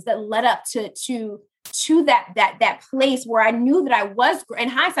things that led up to that place where I knew that I was, in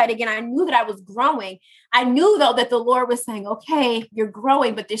hindsight, again, I knew that I was growing. I knew though that the Lord was saying, okay, you're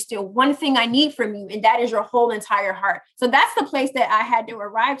growing, but there's still one thing I need from you. And that is your whole entire heart. So that's the place that I had to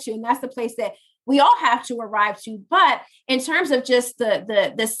arrive to. And that's the place that we all have to arrive to. But in terms of just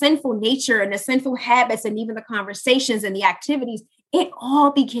the sinful nature and the sinful habits and even the conversations and the activities, it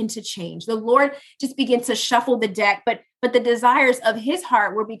all began to change. The Lord just began to shuffle the deck, but the desires of his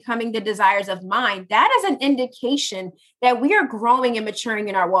heart were becoming the desires of mine. That is an indication that we are growing and maturing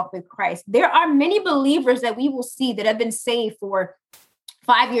in our walk with Christ. There are many believers that we will see that have been saved for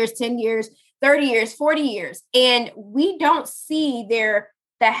 5 years, 10 years, 30 years, 40 years, and we don't see the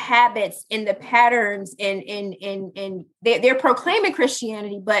habits and the patterns and they're proclaiming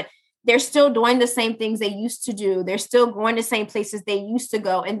Christianity, but they're still doing the same things they used to do. They're still going the same places they used to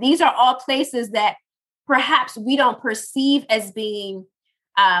go. And these are all places that perhaps we don't perceive as being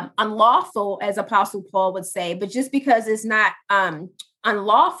unlawful, as Apostle Paul would say. But just because it's not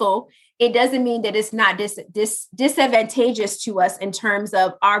unlawful, it doesn't mean that it's not disadvantageous to us in terms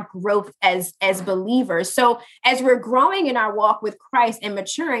of our growth as believers. So as we're growing in our walk with Christ and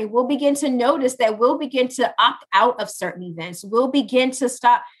maturing, we'll begin to notice that we'll begin to opt out of certain events. We'll begin to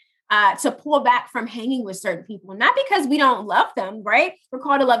stop to pull back from hanging with certain people, not because we don't love them, right? We're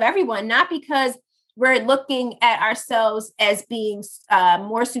called to love everyone, not because we're looking at ourselves as being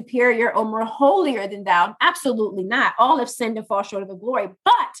more superior or more holier than thou. Absolutely not. All have sinned and fall short of the glory.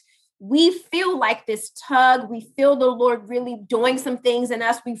 But we feel like this tug. We feel the Lord really doing some things in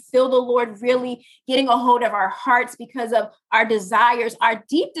us. We feel the Lord really getting a hold of our hearts because of our desires, our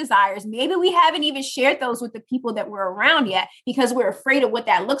deep desires. Maybe we haven't even shared those with the people that we're around yet because we're afraid of what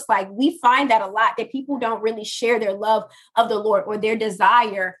that looks like. We find that a lot, that people don't really share their love of the Lord or their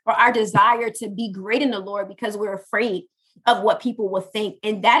desire or our desire to be great in the Lord because we're afraid of what people will think.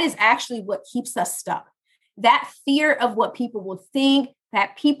 And that is actually what keeps us stuck. That fear of what people will think,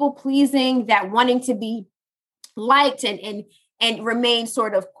 that people pleasing, that wanting to be liked and remain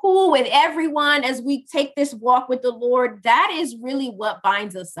sort of cool with everyone as we take this walk with the Lord, that is really what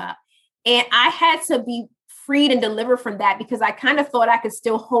binds us up. And I had to be freed and delivered from that because I kind of thought I could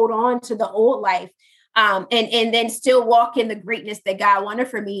still hold on to the old life and then still walk in the greatness that God wanted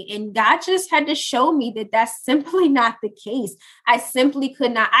for me. And God just had to show me that that's simply not the case. I simply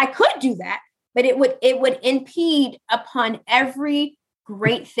could not. I could do that, but it would impede upon every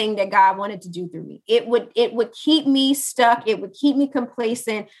great thing that God wanted to do through me. It would keep me stuck. It would keep me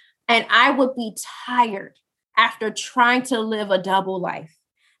complacent. And I would be tired after trying to live a double life,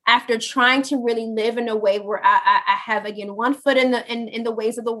 after trying to really live in a way where I have, again, one foot in the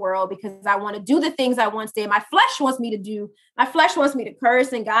ways of the world because I want to do the things I once did. My flesh wants me to do. My flesh wants me to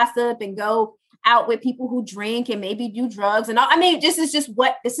curse and gossip and go out with people who drink and maybe do drugs and all. I mean, this is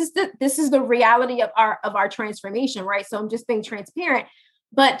the reality of our transformation, right? So I'm just being transparent.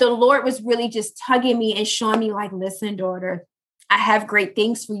 But the Lord was really just tugging me and showing me like, listen, daughter, I have great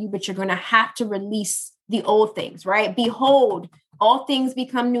things for you, but you're going to have to release the old things, right? Behold, all things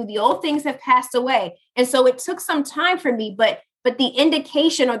become new. The old things have passed away. And so it took some time for me, but the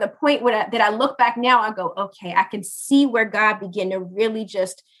indication or the point that I look back now, I go, okay, I can see where God began to really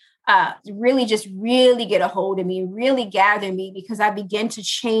get a hold of me, really gather me because I began to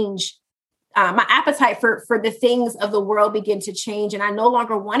change. My appetite for the things of the world began to change. And I no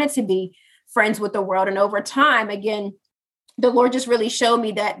longer wanted to be friends with the world. And over time, again, the Lord just really showed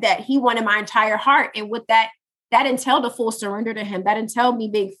me that he wanted my entire heart. And with that entailed a full surrender to him. That entailed me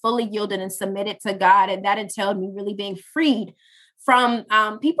being fully yielded and submitted to God. And that entailed me really being freed from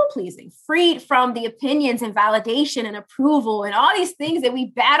people pleasing, freed from the opinions and validation and approval and all these things that we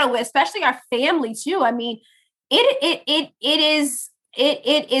battle with, especially our family too. I mean, it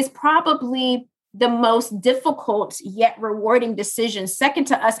is probably the most difficult yet rewarding decision, second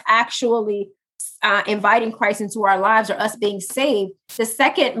to us actually inviting Christ into our lives or us being saved. The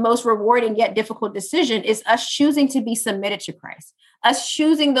second most rewarding yet difficult decision is us choosing to be submitted to Christ, us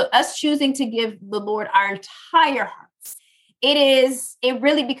choosing to give the Lord our entire hearts.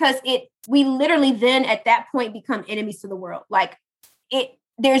 We literally then at that point become enemies to the world. Like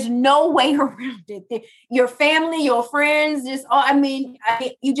there's no way around it. Your family, your friends,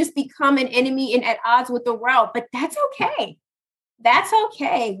 you just become an enemy and at odds with the world, but that's okay. That's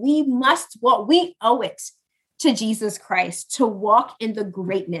okay. We owe it to Jesus Christ to walk in the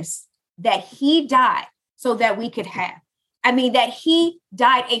greatness that he died so that we could have. I mean, that he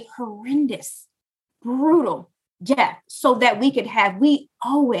died a horrendous, brutal death so that we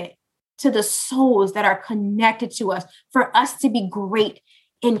owe it to the souls that are connected to us, for us to be great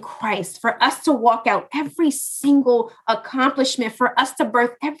in Christ, for us to walk out every single accomplishment, for us to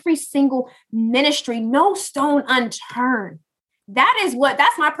birth every single ministry, no stone unturned. That's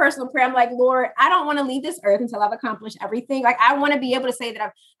my personal prayer. I'm like, Lord, I don't want to leave this earth until I've accomplished everything. Like, I want to be able to say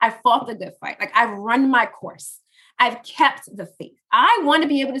that I've fought the good fight. Like, I've run my course. I've kept the faith. I want to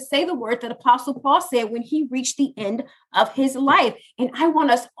be able to say the word that Apostle Paul said when he reached the end of his life. And I want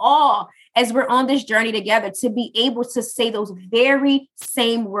us all, as we're on this journey together, to be able to say those very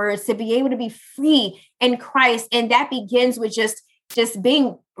same words, to be able to be free in Christ. And that begins with just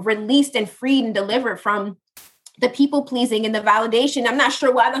being released and freed and delivered from the people pleasing and the validation. I'm not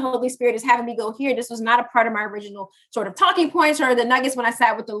sure why the Holy Spirit is having me go here. This was not a part of my original sort of talking points or the nuggets when I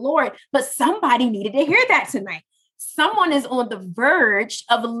sat with the Lord, but somebody needed to hear that tonight. Someone is on the verge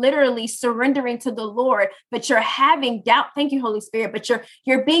of literally surrendering to the Lord, but you're having doubt. Thank you, Holy Spirit. But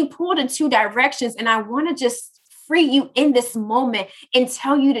you're being pulled in two directions. And I want to just free you in this moment and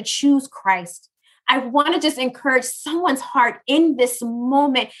tell you to choose Christ. I want to just encourage someone's heart in this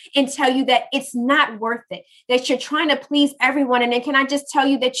moment and tell you that it's not worth it, that you're trying to please everyone. And then can I just tell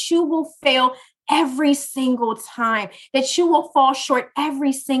you that you will fail every single time, that you will fall short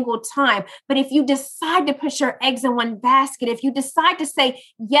every single time. But if you decide to put your eggs in one basket, if you decide to say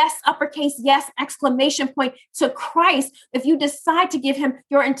yes, uppercase, yes, exclamation point to Christ, if you decide to give him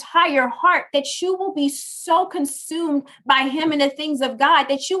your entire heart, that you will be so consumed by him and the things of God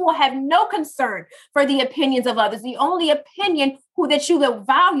that you will have no concern for the opinions of others. The only opinion that you will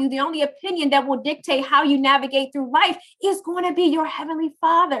value, the only opinion that will dictate how you navigate through life is going to be your Heavenly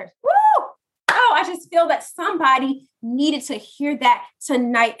Father. Woo! Oh, I just feel that somebody needed to hear that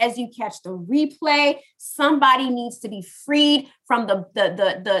tonight as you catch the replay. Somebody needs to be freed from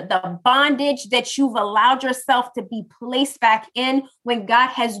the bondage that you've allowed yourself to be placed back in when God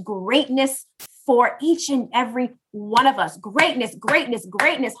has greatness for each and every one of us. Greatness, greatness,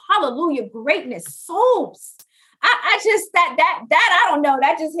 greatness. Hallelujah, greatness, souls. I just, I don't know,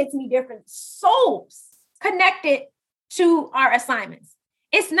 that just hits me different. Souls connected to our assignments.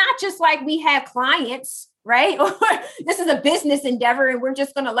 It's not just like we have clients, right? Or this is a business endeavor and we're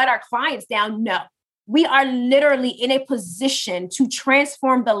just going to let our clients down. No, we are literally in a position to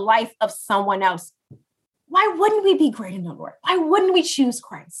transform the life of someone else. Why wouldn't we be great in the Lord? Why wouldn't we choose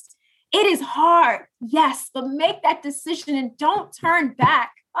Christ? It is hard, yes, but make that decision and don't turn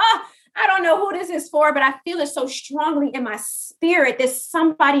back. I don't know who this is for, but I feel it so strongly in my spirit that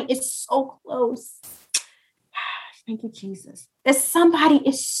somebody is so close. Thank you, Jesus. That somebody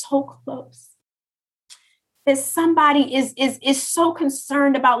is so close. That somebody is so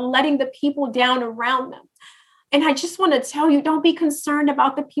concerned about letting the people down around them. And I just want to tell you, don't be concerned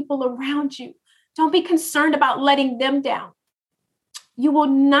about the people around you. Don't be concerned about letting them down. You will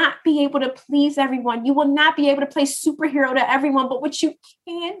not be able to please everyone. You will not be able to play superhero to everyone. But what you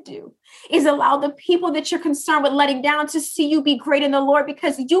can do is allow the people that you're concerned with letting down to see you be great in the Lord,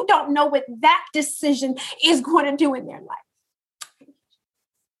 because you don't know what that decision is going to do in their life.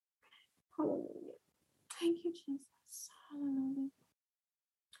 Hallelujah. Thank you, Jesus. Hallelujah.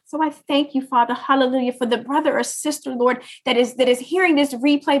 So I thank you, Father, hallelujah, for the brother or sister, Lord, that is hearing this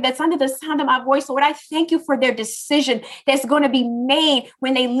replay, that's under the sound of my voice. Lord, I thank you for their decision that's going to be made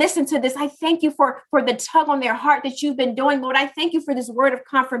when they listen to this. I thank you for the tug on their heart that you've been doing, Lord. I thank you for this word of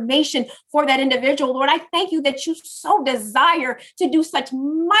confirmation for that individual, Lord. I thank you that you so desire to do such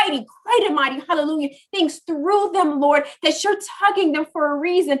mighty, great and mighty, hallelujah, things through them, Lord, that you're tugging them for a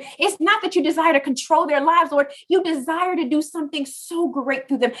reason. It's not that you desire to control their lives, Lord. You desire to do something so great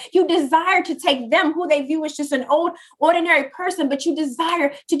through them. You desire to take them, who they view as just an old, ordinary person, but you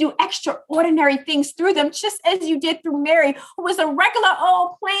desire to do extraordinary things through them, just as you did through Mary, who was a regular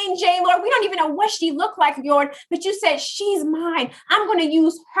old plain Jane, Lord. We don't even know what she looked like, Lord, but you said, she's mine. I'm going to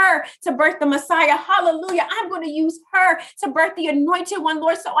use her to birth the Messiah. Hallelujah. I'm going to use her to birth the anointed one,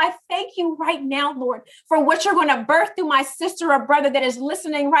 Lord. So I thank you right now, Lord, for what you're going to birth through my sister or brother that is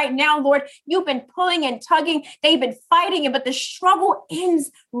listening right now, Lord. You've been pulling and tugging. They've been fighting, but the struggle ends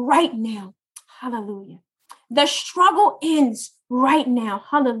right now. Hallelujah. The struggle ends right now.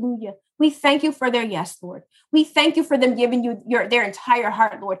 Hallelujah. We thank you for their yes, Lord. We thank you for them giving you their entire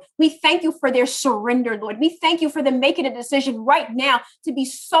heart, Lord. We thank you for their surrender, Lord. We thank you for them making a decision right now to be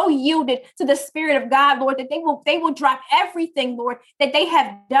so yielded to the Spirit of God, Lord, that they will drop everything, Lord, that they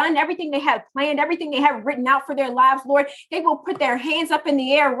have done, everything they have planned, everything they have written out for their lives, Lord. They will put their hands up in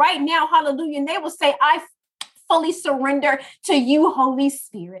the air right now. Hallelujah. And they will say, I fully surrender to you, Holy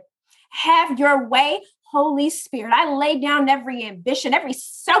Spirit. Have your way. Holy Spirit. I lay down every ambition, every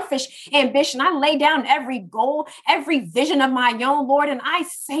selfish ambition. I lay down every goal, every vision of my own, Lord. And I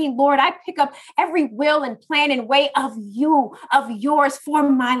say, Lord, I pick up every will and plan and way of you, of yours for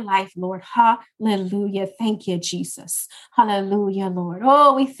my life, Lord. Hallelujah. Thank you, Jesus. Hallelujah, Lord.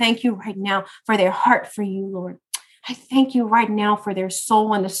 Oh, we thank you right now for their heart for you, Lord. I thank you right now for their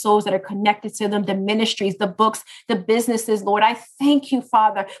soul and the souls that are connected to them, the ministries, the books, the businesses, Lord. I thank you,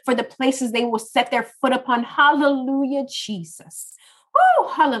 Father, for the places they will set their foot upon. Hallelujah, Jesus.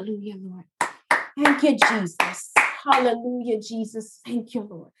 Oh, hallelujah, Lord. Thank you, Jesus. Hallelujah, Jesus. Thank you,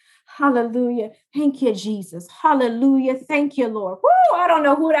 Lord. Hallelujah. Thank you, Jesus. Hallelujah. Thank you, Lord. Woo, I don't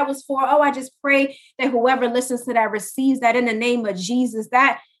know who that was for. Oh, I just pray that whoever listens to that receives that in the name of Jesus.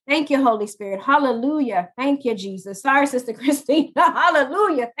 Thank you, Holy Spirit. Hallelujah. Thank you, Jesus. Sorry, Sister Christina.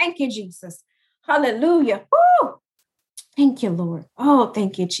 Hallelujah. Thank you, Jesus. Hallelujah. Woo. Thank you, Lord. Oh,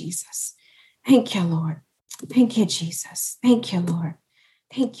 thank you, Jesus. Thank you, Lord. Thank you, Jesus. Thank you, Lord.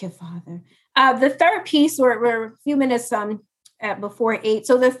 Thank you, Father. The third piece, we're a few minutes before 8.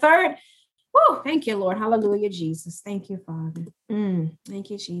 So the third, thank you, Lord. Hallelujah, Jesus. Thank you, Father.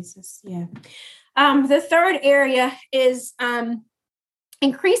 Thank you, Jesus. Yeah. The third area is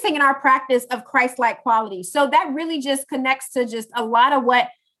increasing in our practice of Christ-like qualities. So that really just connects to just a lot of what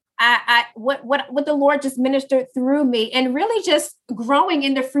the Lord just ministered through me, and really just growing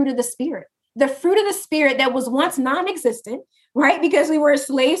in the fruit of the Spirit. The fruit of the Spirit that was once non-existent, right? Because we were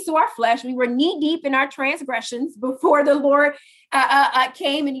slaves to our flesh. We were knee deep in our transgressions before the Lord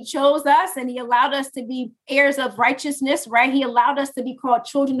came and he chose us, and he allowed us to be heirs of righteousness, right? He allowed us to be called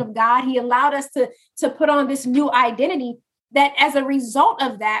children of God. He allowed us to put on this new identity, that as a result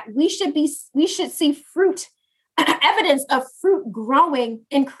of that, we should see fruit, evidence of fruit growing,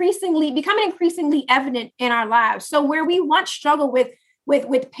 becoming increasingly evident in our lives. So where we once struggle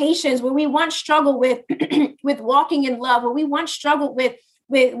with patience, where we once struggle with with walking in love, where we once struggled with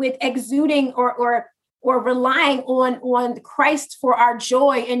exuding or relying on Christ for our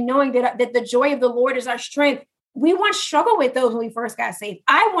joy, and knowing that the joy of the Lord is our strength. We once struggled with those when we first got saved.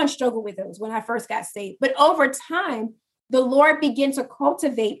 I once struggled with those when I first got saved. But over time, the Lord began to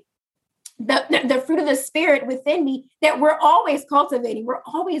cultivate the fruit of the Spirit within me that we're always cultivating. We're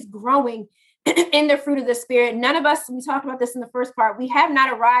always growing in the fruit of the Spirit. None of us, we talked about this in the first part, we have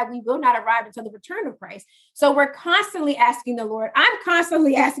not arrived. We will not arrive until the return of Christ. So we're constantly asking the Lord. I'm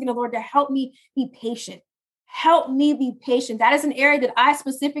constantly asking the Lord to help me be patient. Help me be patient. That is an area that I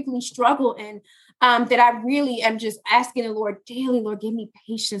specifically struggle in. That I really am just asking the Lord daily, Lord, give me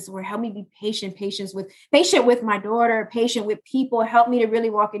patience, Lord, help me be patient with my daughter, patient with people, help me to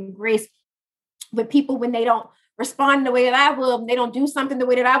really walk in grace with people when they don't respond the way that I will, when they don't do something the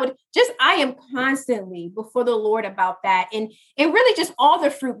way that I would. I am constantly before the Lord about that, and really just all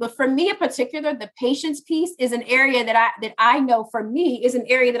the fruit. But for me in particular, the patience piece is an area that I know for me is an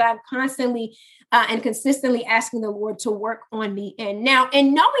area that I'm constantly and consistently asking the Lord to work on me in. Now,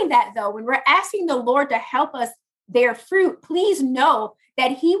 and knowing that though, when we're asking the Lord to help us bear fruit, please know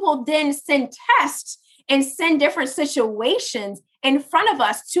that he will then send tests and send different situations in front of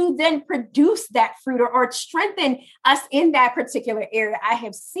us to then produce that fruit or strengthen us in that particular area. I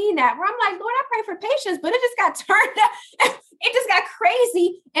have seen that where I'm like, Lord, I pray for patience, but it just got turned up. It just got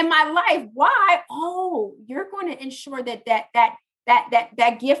crazy in my life. Why? Oh, you're going to ensure that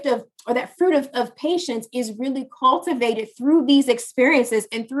gift of, or that fruit of patience is really cultivated through these experiences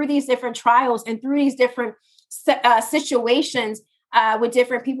and through these different trials and through these different situations with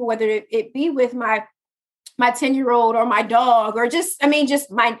different people, whether it be with my 10-year-old or my dog, or just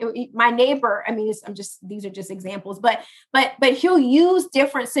my neighbor. These are just examples, but he'll use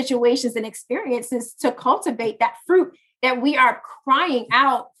different situations and experiences to cultivate that fruit that we are crying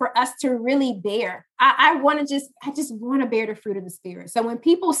out for us to really bear. I just want to bear the fruit of the Spirit. So when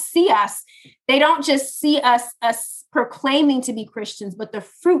people see us, they don't just see us proclaiming to be Christians, but the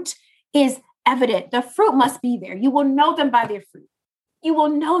fruit is evident. The fruit must be there. You will know them by their fruit. You will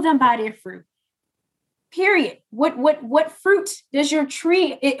know them by their fruit. Period. What fruit does your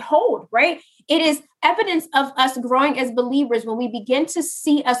tree hold, right? It is evidence of us growing as believers when we begin to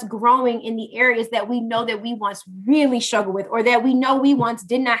see us growing in the areas that we know that we once really struggled with, or that we know we once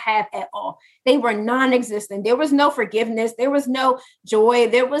did not have at all. They were non-existent. There was no forgiveness. There was no joy.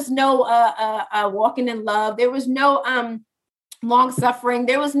 There was no walking in love. There was no long suffering.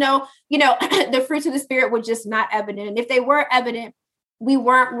 There was no, the fruits of the Spirit were just not evident. And if they were evident, we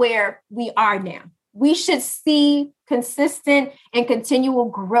weren't where we are now. We should see consistent and continual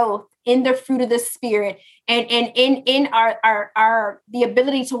growth in the fruit of the Spirit, and in our the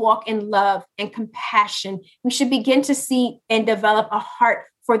ability to walk in love and compassion. We should begin to see and develop a heart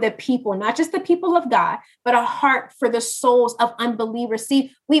for the people, not just the people of God, but a heart for the souls of unbelievers.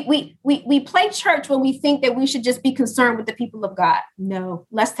 See, we play church when we think that we should just be concerned with the people of God. No,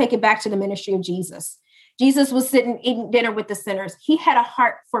 let's take it back to the ministry of Jesus. Jesus was sitting eating dinner with the sinners. He had a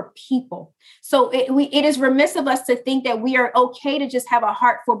heart for people. So it is remiss of us to think that we are okay to just have a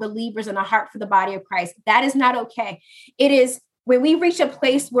heart for believers and a heart for the body of Christ. That is not okay. It is when we reach a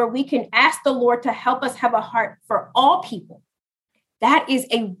place where we can ask the Lord to help us have a heart for all people. That is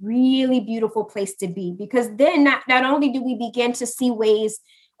a really beautiful place to be, because then not only do we begin to see ways,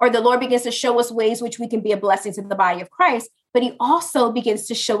 or the Lord begins to show us ways which we can be a blessing to the body of Christ, but he also begins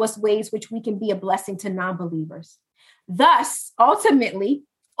to show us ways which we can be a blessing to non-believers. Thus, ultimately,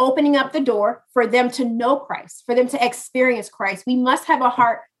 opening up the door for them to know Christ, for them to experience Christ. We must have a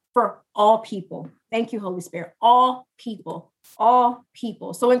heart for all people. Thank you, Holy Spirit. All people, all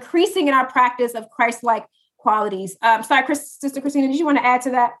people. So increasing in our practice of Christ-like qualities. Sister Christina, did you want to add to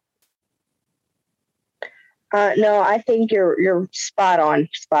that? No, I think you're spot on.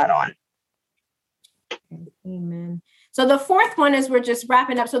 Amen. So the fourth one, as we're just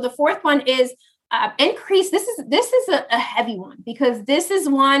wrapping up. So the fourth one is increase. This is a heavy one, because this is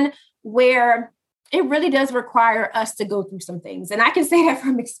one where it really does require us to go through some things. And I can say that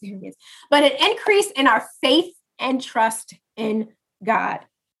from experience, but an increase in our faith and trust in God.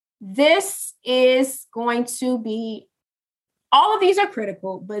 This is going to be, all of these are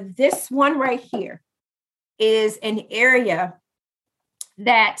critical, but this one right here is an area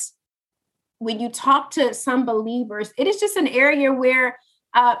that when you talk to some believers, it is just an area where,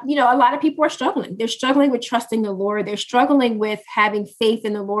 a lot of people are struggling. They're struggling with trusting the Lord. They're struggling with having faith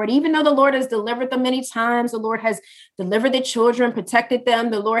in the Lord. Even though the Lord has delivered them many times, the Lord has delivered the children, protected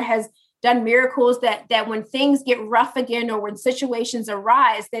them. The Lord has done miracles that when things get rough again, or when situations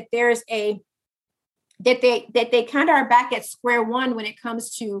arise, that there's that they kind of are back at square one when it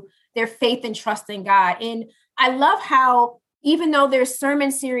comes to their faith and trust in God. And I love how, even though there's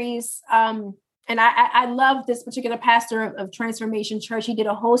sermon series, and I love this particular pastor of Transformation Church. He did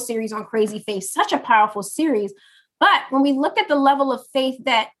a whole series on crazy faith, such a powerful series. But when we look at the level of faith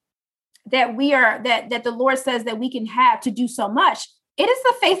that the Lord says that we can have to do so much, it is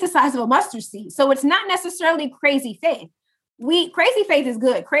the faith the size of a mustard seed. So it's not necessarily crazy faith. Crazy faith is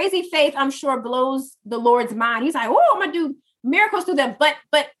good. Crazy faith, I'm sure, blows the Lord's mind. He's like, oh, I'm gonna do miracles through them. But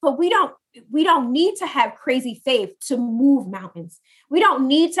we don't need to have crazy faith to move mountains. We don't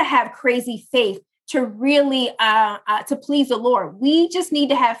need to have crazy faith to really to please the Lord. We just need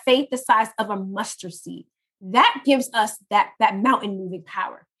to have faith the size of a mustard seed. That gives us that mountain moving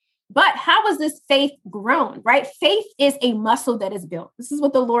power. But how is this faith grown, right? Faith is a muscle that is built. This is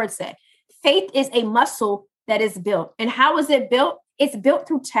what the Lord said. Faith is a muscle that is built. And how is it built? It's built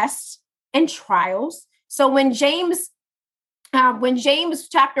through tests and trials. So when James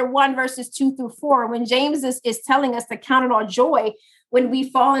chapter 1, verses 2-4, when James is telling us to count it all joy when we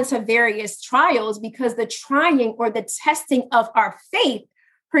fall into various trials, because the trying or the testing of our faith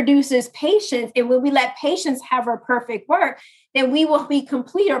produces patience. And when we let patience have her perfect work, then we will be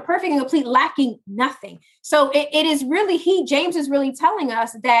complete or perfect and complete, lacking nothing. So it is really, James is really telling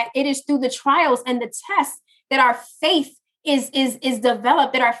us that it is through the trials and the tests that our faith is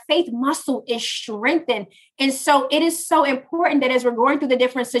developed, that our faith muscle is strengthened. And so it is so important that as we're going through the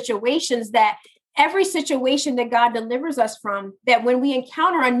different situations, that every situation that God delivers us from, that when we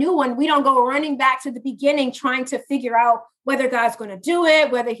encounter a new one, we don't go running back to the beginning trying to figure out whether God's going to do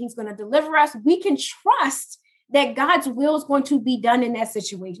it, whether he's going to deliver us. We can trust that God's will is going to be done in that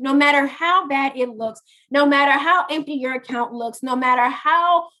situation, no matter how bad it looks, no matter how empty your account looks, no matter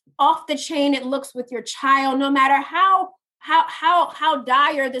how off the chain it looks with your child, no matter how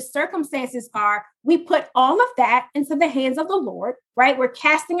dire the circumstances are. We put all of that into the hands of the Lord, right? We're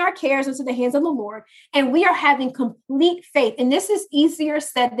casting our cares into the hands of the Lord, and we are having complete faith. And this is easier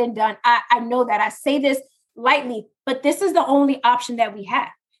said than done. I know that. I say this lightly, but this is the only option that we have.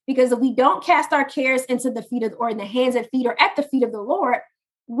 Because if we don't cast our cares into the feet of, or in the hands and feet, or at the feet of the Lord,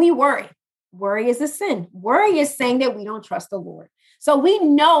 we worry. Worry is a sin. Worry is saying that we don't trust the Lord. So we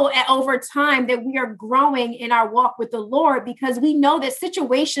know over time that we are growing in our walk with the Lord, because we know that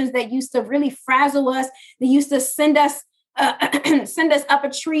situations that used to really frazzle us, that used to send us up a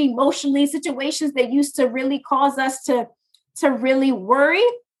tree emotionally, situations that used to really cause us to really worry,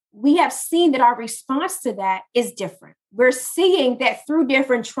 we have seen that our response to that is different. We're seeing that through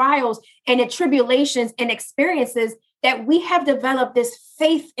different trials and tribulations and experiences that we have developed this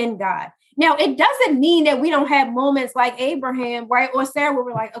faith in God. Now, it doesn't mean that we don't have moments like Abraham, right, or Sarah, where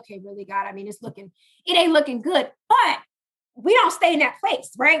we're like, okay, really, God, I mean, it ain't looking good, but we don't stay in that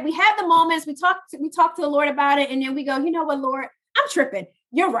place, right? We have the moments, we talk to the Lord about it, and then we go, you know what, Lord, I'm tripping.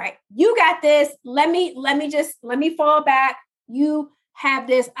 you're right. You got this. Let me fall back. You have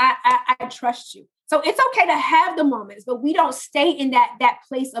this. I trust you. So it's okay to have the moments, but we don't stay in that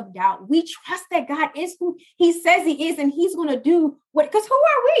place of doubt. We trust that God is who he says he is, and he's going to do what, because who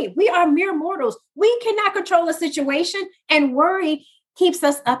are we? We are mere mortals. We cannot control a situation, and worry keeps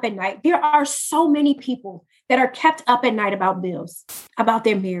us up at night. There are so many people that are kept up at night about bills, about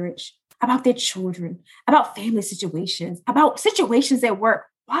their marriage, about their children, about family situations, about situations at work.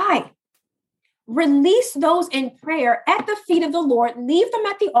 Why? Release those in prayer at the feet of the Lord. Leave them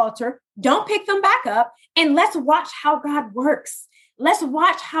at the altar. Don't pick them back up. And let's watch how God works. Let's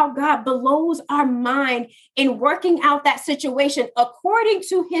watch how God blows our mind in working out that situation according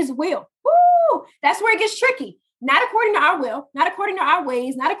to his will. Woo! That's where it gets tricky. Not according to our will, not according to our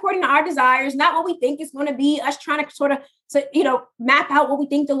ways, not according to our desires, not what we think is going to be, us trying to sort of, map out what we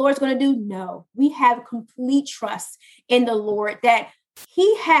think the Lord's going to do. No, we have complete trust in the Lord that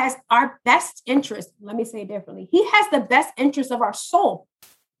he has our best interest. Let me say it differently. He has the best interest of our soul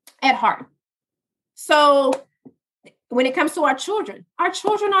at heart. So when it comes to our children are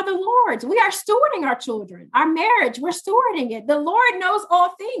the Lord's. We are stewarding our children, our marriage. We're stewarding it. The Lord knows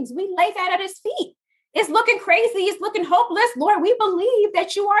all things. We lay that at his feet. It's looking crazy. It's looking hopeless. Lord, we believe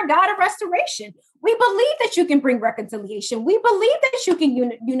that you are God of restoration. We believe that you can bring reconciliation. We believe that you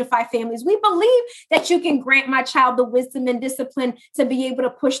can unify families. We believe that you can grant my child the wisdom and discipline to be able to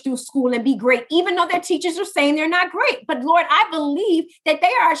push through school and be great, even though their teachers are saying they're not great. But Lord, I believe that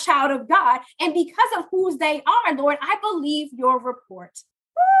they are a child of God. And because of whose they are, Lord, I believe your report.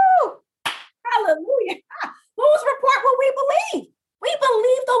 Woo! Hallelujah. Whose report will we believe? We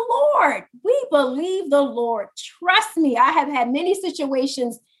believe the Lord. We believe the Lord. Trust me, I have had many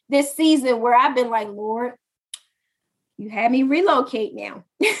situations this season where I've been like, Lord, you had me relocate now.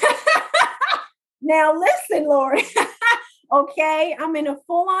 Now listen, Lord. Okay, I'm in a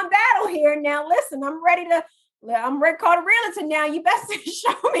full-on battle here. Now listen, I'm ready to call a realtor now. You best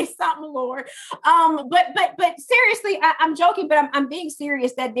show me something, Lord. But seriously, I'm joking, but I'm being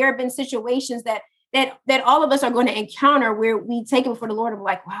serious that there have been situations that all of us are going to encounter where we take it before the Lord and we're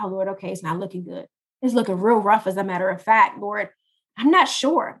like, wow, Lord, okay, it's not looking good. It's looking real rough, as a matter of fact, Lord. I'm not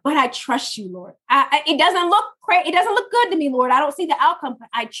sure, but I trust you, Lord. It doesn't look great. It doesn't look good to me, Lord. I don't see the outcome, but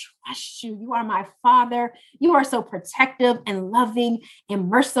I trust you. You are my Father. You are so protective and loving and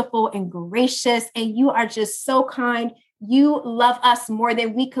merciful and gracious, and you are just so kind. You love us more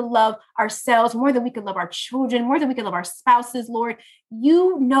than we could love ourselves, more than we could love our children, more than we could love our spouses, Lord.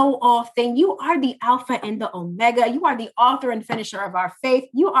 You know all things. You are the Alpha and the Omega. You are the author and finisher of our faith.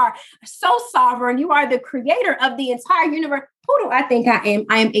 You are so sovereign. You are the creator of the entire universe. Who do I think I am?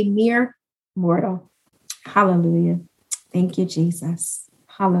 I am a mere mortal. Hallelujah. Thank you, Jesus.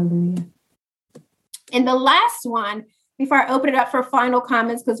 Hallelujah. And the last one, before I open it up for final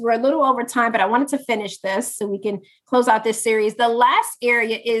comments, because we're a little over time, but I wanted to finish this so we can close out this series. The last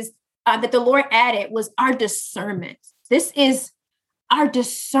area is that the Lord added was our discernment. Our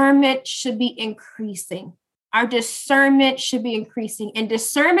discernment should be increasing. Our discernment should be increasing. And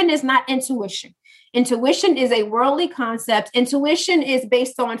discernment is not intuition. Intuition is a worldly concept. Intuition is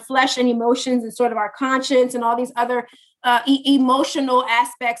based on flesh and emotions and sort of our conscience and all these other emotional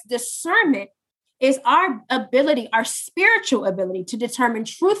aspects. Discernment is our ability, our spiritual ability to determine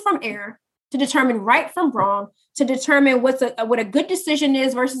truth from error, to determine right from wrong, to determine what a good decision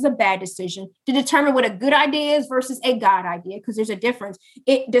is versus a bad decision, to determine what a good idea is versus a God idea, because there's a difference.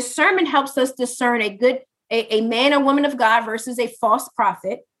 Discernment helps us discern a man or woman of God versus a false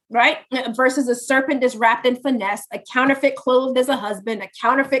prophet, right? Versus a serpent that's wrapped in finesse, a counterfeit clothed as a husband, a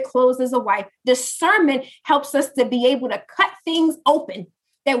counterfeit clothed as a wife. Discernment helps us to be able to cut things open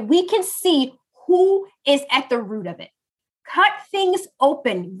that we can see who is at the root of it. Cut things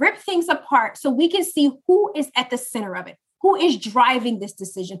open, rip things apart so we can see who is at the center of it, who is driving this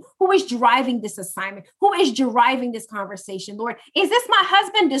decision, who is driving this assignment, who is driving this conversation. Lord, is this my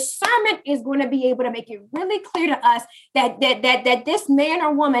husband? Discernment is going to be able to make it really clear to us that this man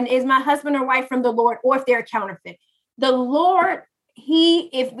or woman is my husband or wife from the Lord, or if they're a counterfeit. The Lord,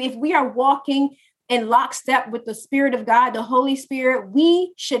 if we are walking in lockstep with the Spirit of God, the Holy Spirit,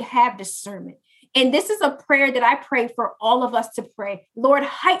 we should have discernment. And this is a prayer that I pray for all of us to pray. Lord,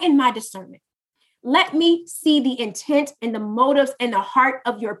 heighten my discernment. Let me see the intent and the motives and the heart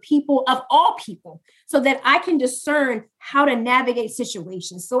of your people, of all people, so that I can discern how to navigate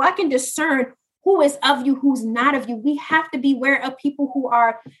situations, so I can discern who is of you, who's not of you. We have to beware of people who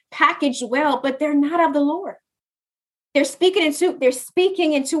are packaged well, but they're not of the Lord. They're speaking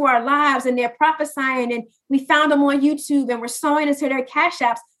into our lives, and they're prophesying, and we found them on YouTube, and we're sowing into their cash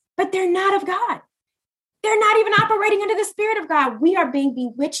apps, but they're not of God. they're not even operating under the Spirit of God. We are being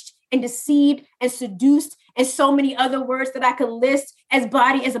bewitched and deceived and seduced, and so many other words that I could list as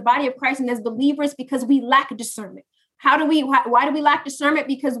a body of Christ and as believers, because we lack discernment. Why do we lack discernment?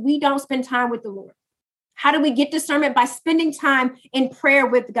 Because we don't spend time with the Lord. How do we get discernment? By spending time in prayer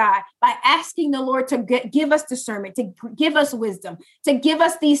with God, by asking the Lord to give us discernment, to give us wisdom, to give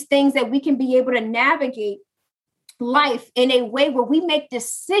us these things that we can be able to navigate life in a way where we make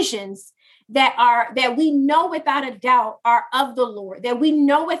decisions that we know without a doubt are of the Lord, that we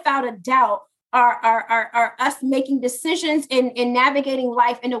know without a doubt are us making decisions in navigating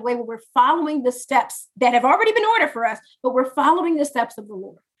life in a way where we're following the steps that have already been ordered for us, but we're following the steps of the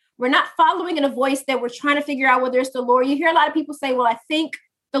Lord. We're not following in a voice that we're trying to figure out whether it's the Lord. You hear a lot of people say, well, I think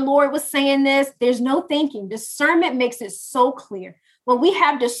the Lord was saying this. There's no thinking. Discernment makes it so clear. When we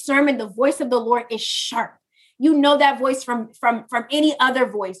have discernment, the voice of the Lord is sharp. You know that voice from any other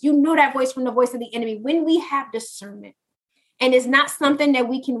voice. You know that voice from the voice of the enemy. When we have discernment, and it's not something that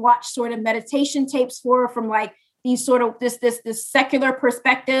we can watch sort of meditation tapes from like these sort of this secular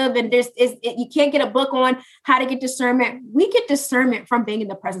perspective, and you can't get a book on how to get discernment. We get discernment from being in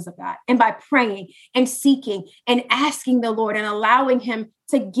the presence of God and by praying and seeking and asking the Lord and allowing him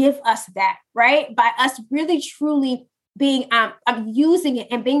to give us that, right? By us really truly being using it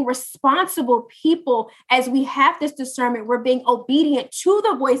and being responsible people. As we have this discernment, we're being obedient to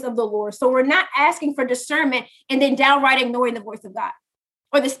the voice of the Lord. So we're not asking for discernment and then downright ignoring the voice of God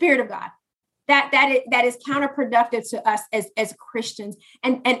or the Spirit of God. That is counterproductive to us as Christians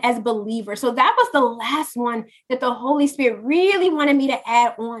and as believers. So that was the last one that the Holy Spirit really wanted me to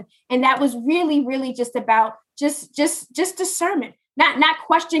add on. And that was really, really just about just discernment. Not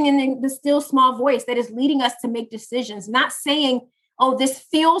questioning the still small voice that is leading us to make decisions, not saying, oh, this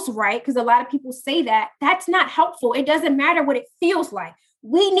feels right, because a lot of people say that. That's not helpful. It doesn't matter what it feels like.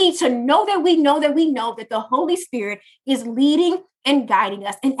 We need to know that we know that the Holy Spirit is leading and guiding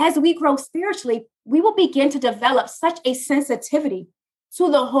us. And as we grow spiritually, we will begin to develop such a sensitivity to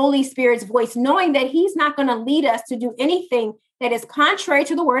the Holy Spirit's voice, knowing that he's not going to lead us to do anything that is contrary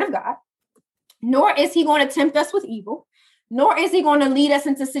to the word of God, nor is he going to tempt us with evil, nor is he going to lead us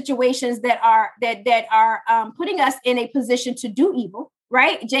into situations that are putting us in a position to do evil,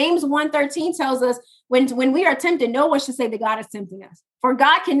 right? James 1:13 tells us when we are tempted, no one should say that God is tempting us. For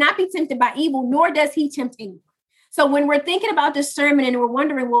God cannot be tempted by evil, nor does he tempt anyone. So when we're thinking about discernment and we're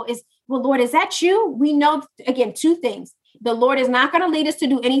wondering, Lord, is that you? We know, again, two things. The Lord is not going to lead us to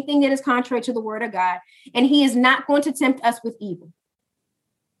do anything that is contrary to the word of God, and he is not going to tempt us with evil.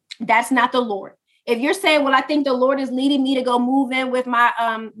 That's not the Lord. If you're saying, well, I think the Lord is leading me to go move in with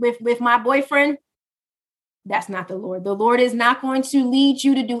my with my boyfriend, that's not the Lord. The Lord is not going to lead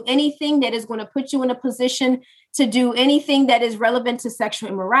you to do anything that is going to put you in a position to do anything that is relevant to sexual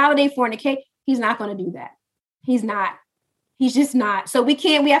immorality, fornication. He's not going to do that. He's not. He's just not. So we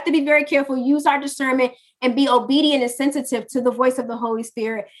have to be very careful, use our discernment and be obedient and sensitive to the voice of the Holy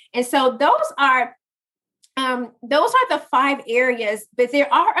Spirit. And so those are the 5 areas, but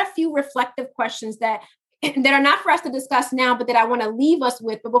there are a few reflective questions that are not for us to discuss now, but that I want to leave us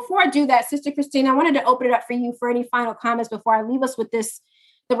with. But before I do that, Sister Christine, I wanted to open it up for you for any final comments before I leave us with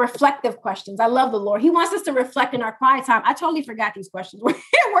the reflective questions. I love the Lord. He wants us to reflect in our quiet time. I totally forgot these questions.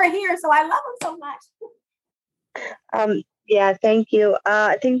 We're here, so I love them so much. Yeah, thank you.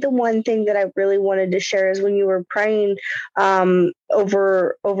 I think the one thing that I really wanted to share is when you were praying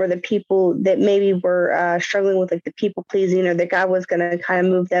over the people that maybe were struggling with like the people pleasing, or that God was going to kind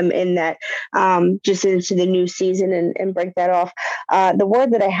of move them in that just into the new season and break that off. The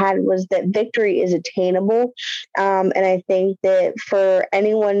word that I had was that victory is attainable. And I think that for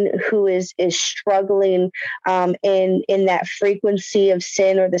anyone who is struggling in that frequency of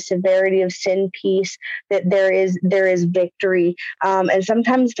sin or the severity of sin piece, that there is victory. And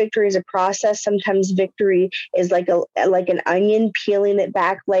sometimes victory is a process. Sometimes victory is like an onion, peeling it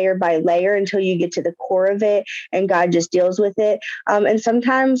back layer by layer until you get to the core of it, and God just deals with it. And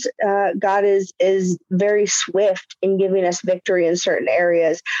sometimes God is very swift in giving us victory in certain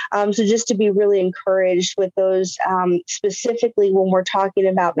areas. So just to be really encouraged with those, specifically when we're talking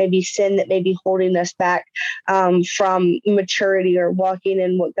about maybe sin that may be holding us back from maturity or walking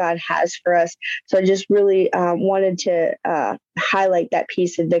in what God has for us. So I just really wanted to highlight that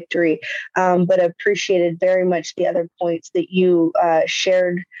piece of victory, but appreciated very much the other points that you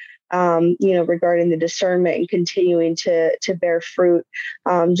shared, regarding the discernment and continuing to bear fruit.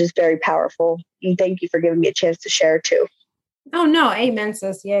 Just very powerful. And thank you for giving me a chance to share too. Oh, no. Amen,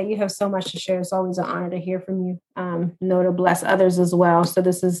 sis. Yeah, you have so much to share. It's always an honor to hear from you. Know to bless others as well. So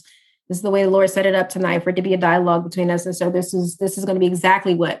this is the way the Lord set it up tonight, for it to be a dialogue between us. And so this is going to be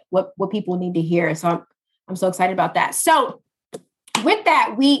exactly what people need to hear. So I'm so excited about that. So with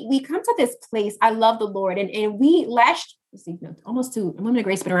that, we come to this place. I love the Lord. And we almost two, Women of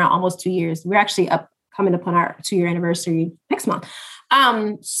Grace been around almost 2 years. We're actually coming upon our 2-year anniversary next month.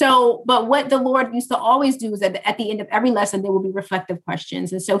 But what the Lord used to always do is that at the end of every lesson, there will be reflective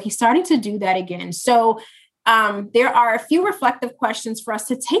questions. And so he's starting to do that again. So there are a few reflective questions for us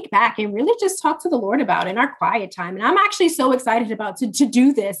to take back and really just talk to the Lord about in our quiet time. And I'm actually so excited about to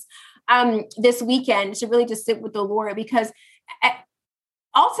do this weekend, to really just sit with the Lord, because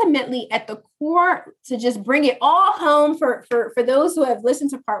ultimately at the core, to just bring it all home for those who have listened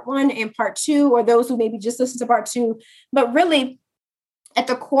to part 1 and part 2, or those who maybe just listened to part 2, but really at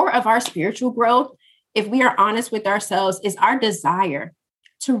the core of our spiritual growth, if we are honest with ourselves, is our desire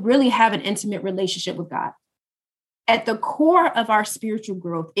to really have an intimate relationship with God. At the core of our spiritual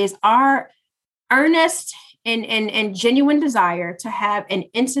growth is our earnest and genuine desire to have an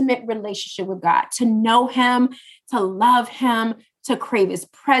intimate relationship with God, to know him, to love him, to crave his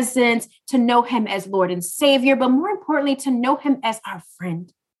presence, to know him as Lord and Savior, but more importantly, to know him as our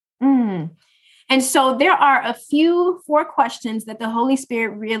friend. And so there are 4 questions that the Holy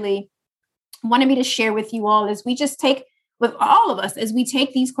Spirit really wanted me to share with you all, as we just take, with all of us, as we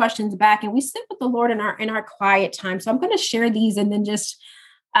take these questions back and we sit with the Lord in our quiet time. So I'm going to share these and then just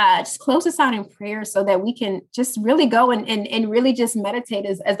close us out in prayer, so that we can just really go and really just meditate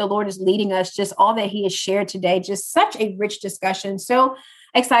as the Lord is leading us, just all that he has shared today. Just such a rich discussion. So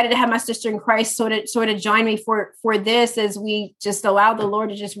excited to have my sister in Christ sort of join me for this, as we just allow the Lord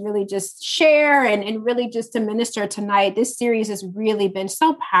to just really just share and really just to minister tonight. This series has really been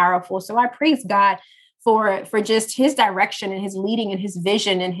so powerful. So I praise God for just his direction and his leading and his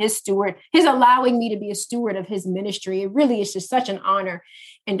vision and his allowing me to be a steward of his ministry. It really is just such an honor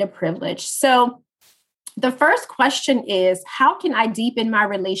and a privilege. So the first question is, how can I deepen my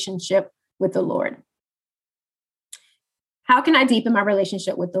relationship with the Lord? How can I deepen my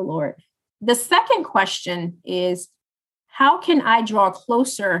relationship with the Lord? The second question is, how can I draw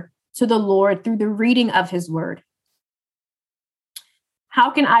closer to the Lord through the reading of his word?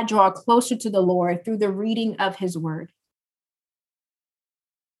 How can I draw closer to the Lord through the reading of his word?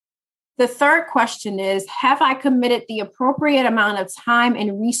 The third question is, have I committed the appropriate amount of time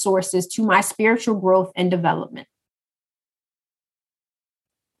and resources to my spiritual growth and development?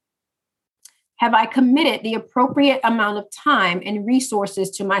 Have I committed the appropriate amount of time and resources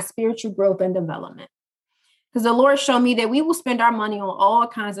to my spiritual growth and development? Because the Lord showed me that we will spend our money on all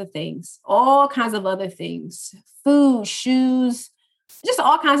kinds of things, all kinds of other things, food, shoes, just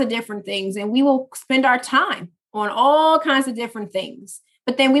all kinds of different things. And we will spend our time on all kinds of different things,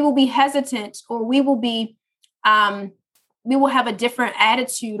 but then we will be hesitant, or we will have a different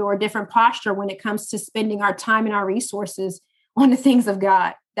attitude or a different posture when it comes to spending our time and our resources on the things of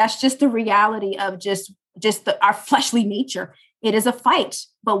God. That's just the reality of our fleshly nature. It is a fight,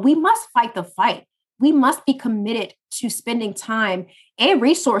 but we must fight the fight. We must be committed to spending time and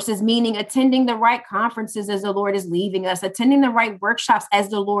resources, meaning attending the right conferences as the Lord is leading us, attending the right workshops as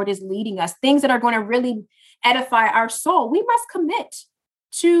the Lord is leading us, things that are going to really edify our soul. We must commit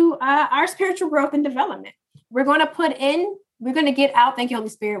to our spiritual growth and development. We're going to get out, thank you, Holy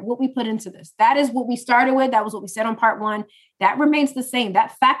Spirit, what we put into this. That is what we started with. That was what we said on part 1. That remains the same.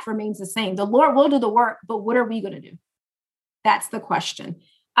 That fact remains the same. The Lord will do the work, but what are we going to do? That's the question.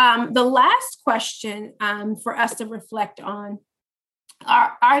 The last question for us to reflect on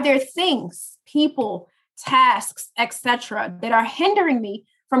are there things, people, tasks, etc., that are hindering me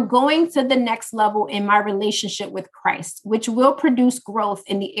from going to the next level in my relationship with Christ, which will produce growth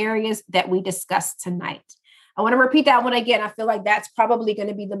in the areas that we discussed tonight? I want to repeat that one again. I feel like that's probably going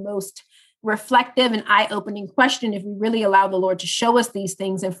to be the most reflective and eye-opening question if we really allow the Lord to show us these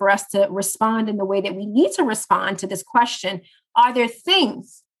things and for us to respond in the way that we need to respond to this question. Are there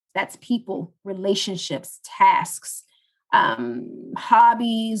things, that's people, relationships, tasks,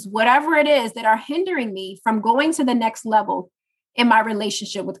 hobbies, whatever it is, that are hindering me from going to the next level in my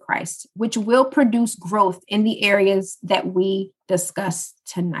relationship with Christ, which will produce growth in the areas that we discussed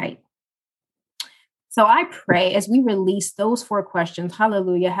tonight? So I pray as we release those 4 questions,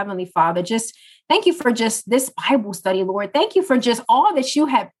 hallelujah, Heavenly Father, just thank you for just this Bible study, Lord. Thank you for just all that you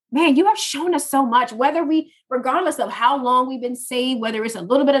have shown us so much, regardless of how long we've been saved, whether it's a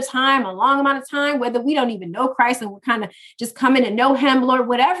little bit of time, a long amount of time, whether we don't even know Christ and we're kind of just coming to know him, Lord,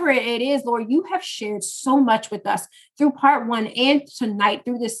 whatever it is, Lord, you have shared so much with us through part 1 and tonight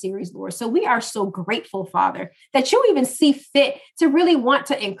through this series, Lord. So we are so grateful, Father, that you even see fit to really want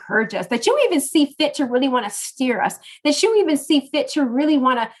to encourage us, that you even see fit to really want to steer us, that you even see fit to really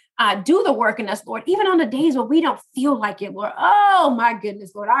want to do the work in us, Lord, even on the days where we don't feel like it, Lord. Oh, my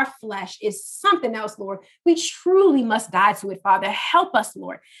goodness, Lord, our flesh is something else, Lord. We truly must die to it, Father. Help us,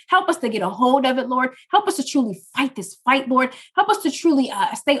 Lord. Help us to get a hold of it, Lord. Help us to truly fight this fight, Lord. Help us to truly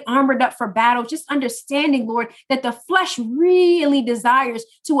stay armored up for battle, just understanding, Lord, that the flesh really desires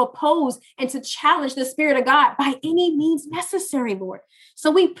to oppose and to challenge the Spirit of God by any means necessary, Lord. So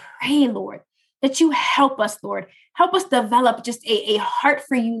we pray, Lord, that you help us, Lord. Help us develop just a heart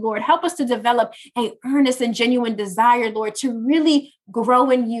for you, Lord. Help us to develop an earnest and genuine desire, Lord, to really grow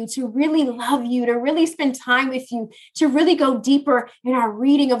in you, to really love you, to really spend time with you, to really go deeper in our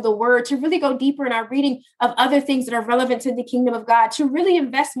reading of the word, to really go deeper in our reading of other things that are relevant to the kingdom of God, to really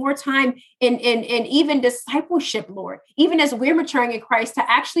invest more time in even discipleship, Lord, even as we're maturing in Christ,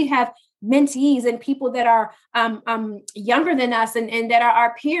 to actually have mentees and people that are younger than us and that are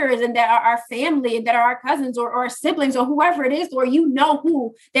our peers and that are our family and that are our cousins or our siblings or whoever it is, or you know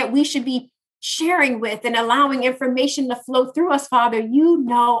who that we should be sharing with and allowing information to flow through us, Father. You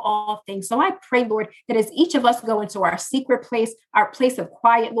know all things. So I pray, Lord, that as each of us go into our secret place, our place of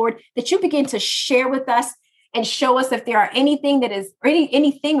quiet, Lord, that you begin to share with us and show us if there are anything that is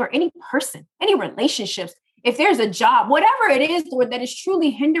anything or any person, any relationships, if there's a job, whatever it is, Lord, that is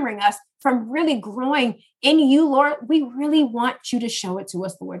truly hindering us from really growing in you, Lord, we really want you to show it to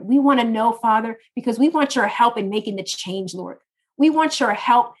us, Lord. We want to know, Father, because we want your help in making the change, Lord. We want your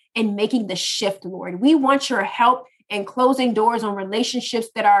help in making the shift, Lord. We want your help in closing doors on relationships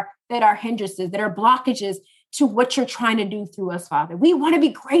that are hindrances, that are blockages to what you're trying to do through us, Father. We want to be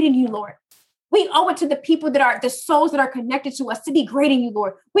great in you, Lord. We owe it to the people that are the souls that are connected to us to be great in you,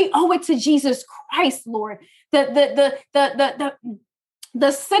 Lord. We owe it to Jesus Christ, Lord. The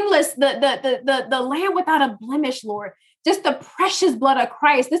sinless, the lamb without a blemish, Lord. Just the precious blood of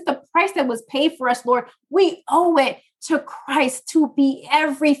Christ. This is the price that was paid for us, Lord. We owe it to Christ to be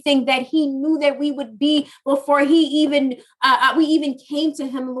everything that he knew that we would be before we even came to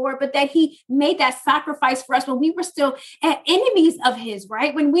him, Lord, but that he made that sacrifice for us when we were still enemies of his,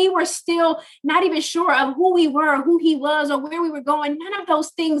 right? When we were still not even sure of who we were, or who he was, or where we were going. None of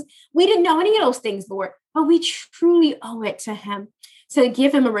those things. We didn't know any of those things, Lord, but we truly owe it to him to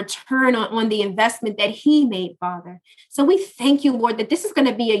give him a return on the investment that he made, Father. So we thank you, Lord, that this is going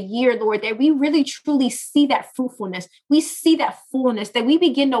to be a year, Lord, that we really truly see that fruitfulness. We see that fullness, that we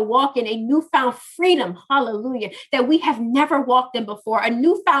begin to walk in a newfound freedom, hallelujah, that we have never walked in before, a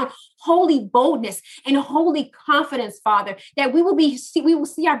newfound holy boldness and holy confidence, Father, that we will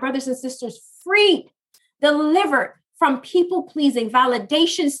see our brothers and sisters freed, delivered from people pleasing,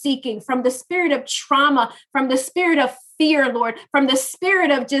 validation seeking, from the spirit of trauma, from the spirit of fear, Lord, from the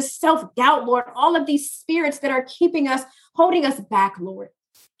spirit of just self-doubt, Lord, all of these spirits that are keeping us, holding us back, Lord.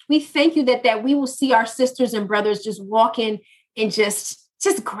 We thank you that we will see our sisters and brothers just walk in just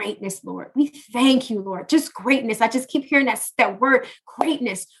greatness, Lord. We thank you, Lord. Just greatness. I just keep hearing that word,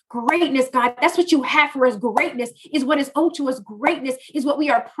 greatness, God. That's what you have for us. Greatness is what is owed to us. Greatness is what we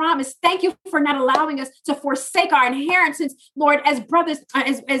are promised. Thank you for not allowing us to forsake our inheritance, Lord, as brothers,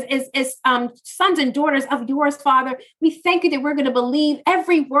 as sons and daughters of yours, Father. We thank you that we're going to believe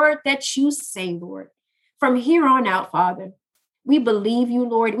every word that you say, Lord. From here on out, Father, we believe you,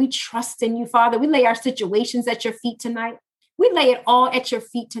 Lord. We trust in you, Father. We lay our situations at your feet tonight. We lay it all at your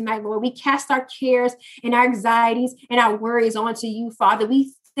feet tonight, Lord. We cast our cares and our anxieties and our worries onto you, Father.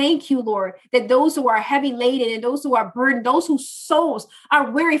 We thank you, Lord, that those who are heavy laden and those who are burdened, those whose souls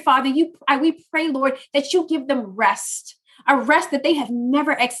are weary, Father, we pray, Lord, that you give them rest, a rest that they have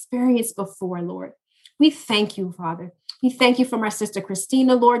never experienced before, Lord. We thank you, Father. We thank you for my sister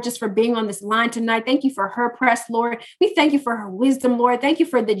Christina, Lord, just for being on this line tonight. Thank you for her press, Lord. We thank you for her wisdom, Lord. Thank you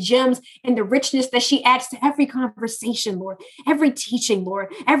for the gems and the richness that she adds to every conversation, Lord, every teaching,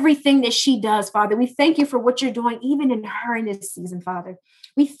 Lord, everything that she does, Father. We thank you for what you're doing, even in her in this season, Father.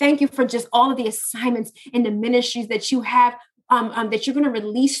 We thank you for just all of the assignments and the ministries that you have that you're going to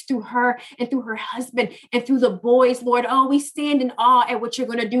release through her and through her husband and through the boys, Lord. Oh, we stand in awe at what you're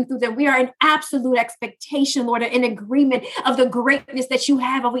going to do through them. We are in absolute expectation, Lord, in agreement of the greatness that you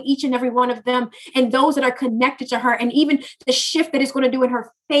have over each and every one of them and those that are connected to her, and even the shift that it's going to do in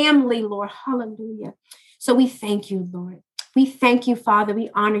her family, Lord. Hallelujah. So we thank you, Lord. We thank you, Father. We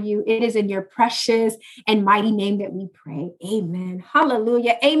honor you. It is in your precious and mighty name that we pray. Amen.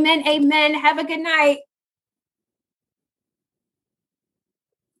 Hallelujah. Amen. Amen. Have a good night.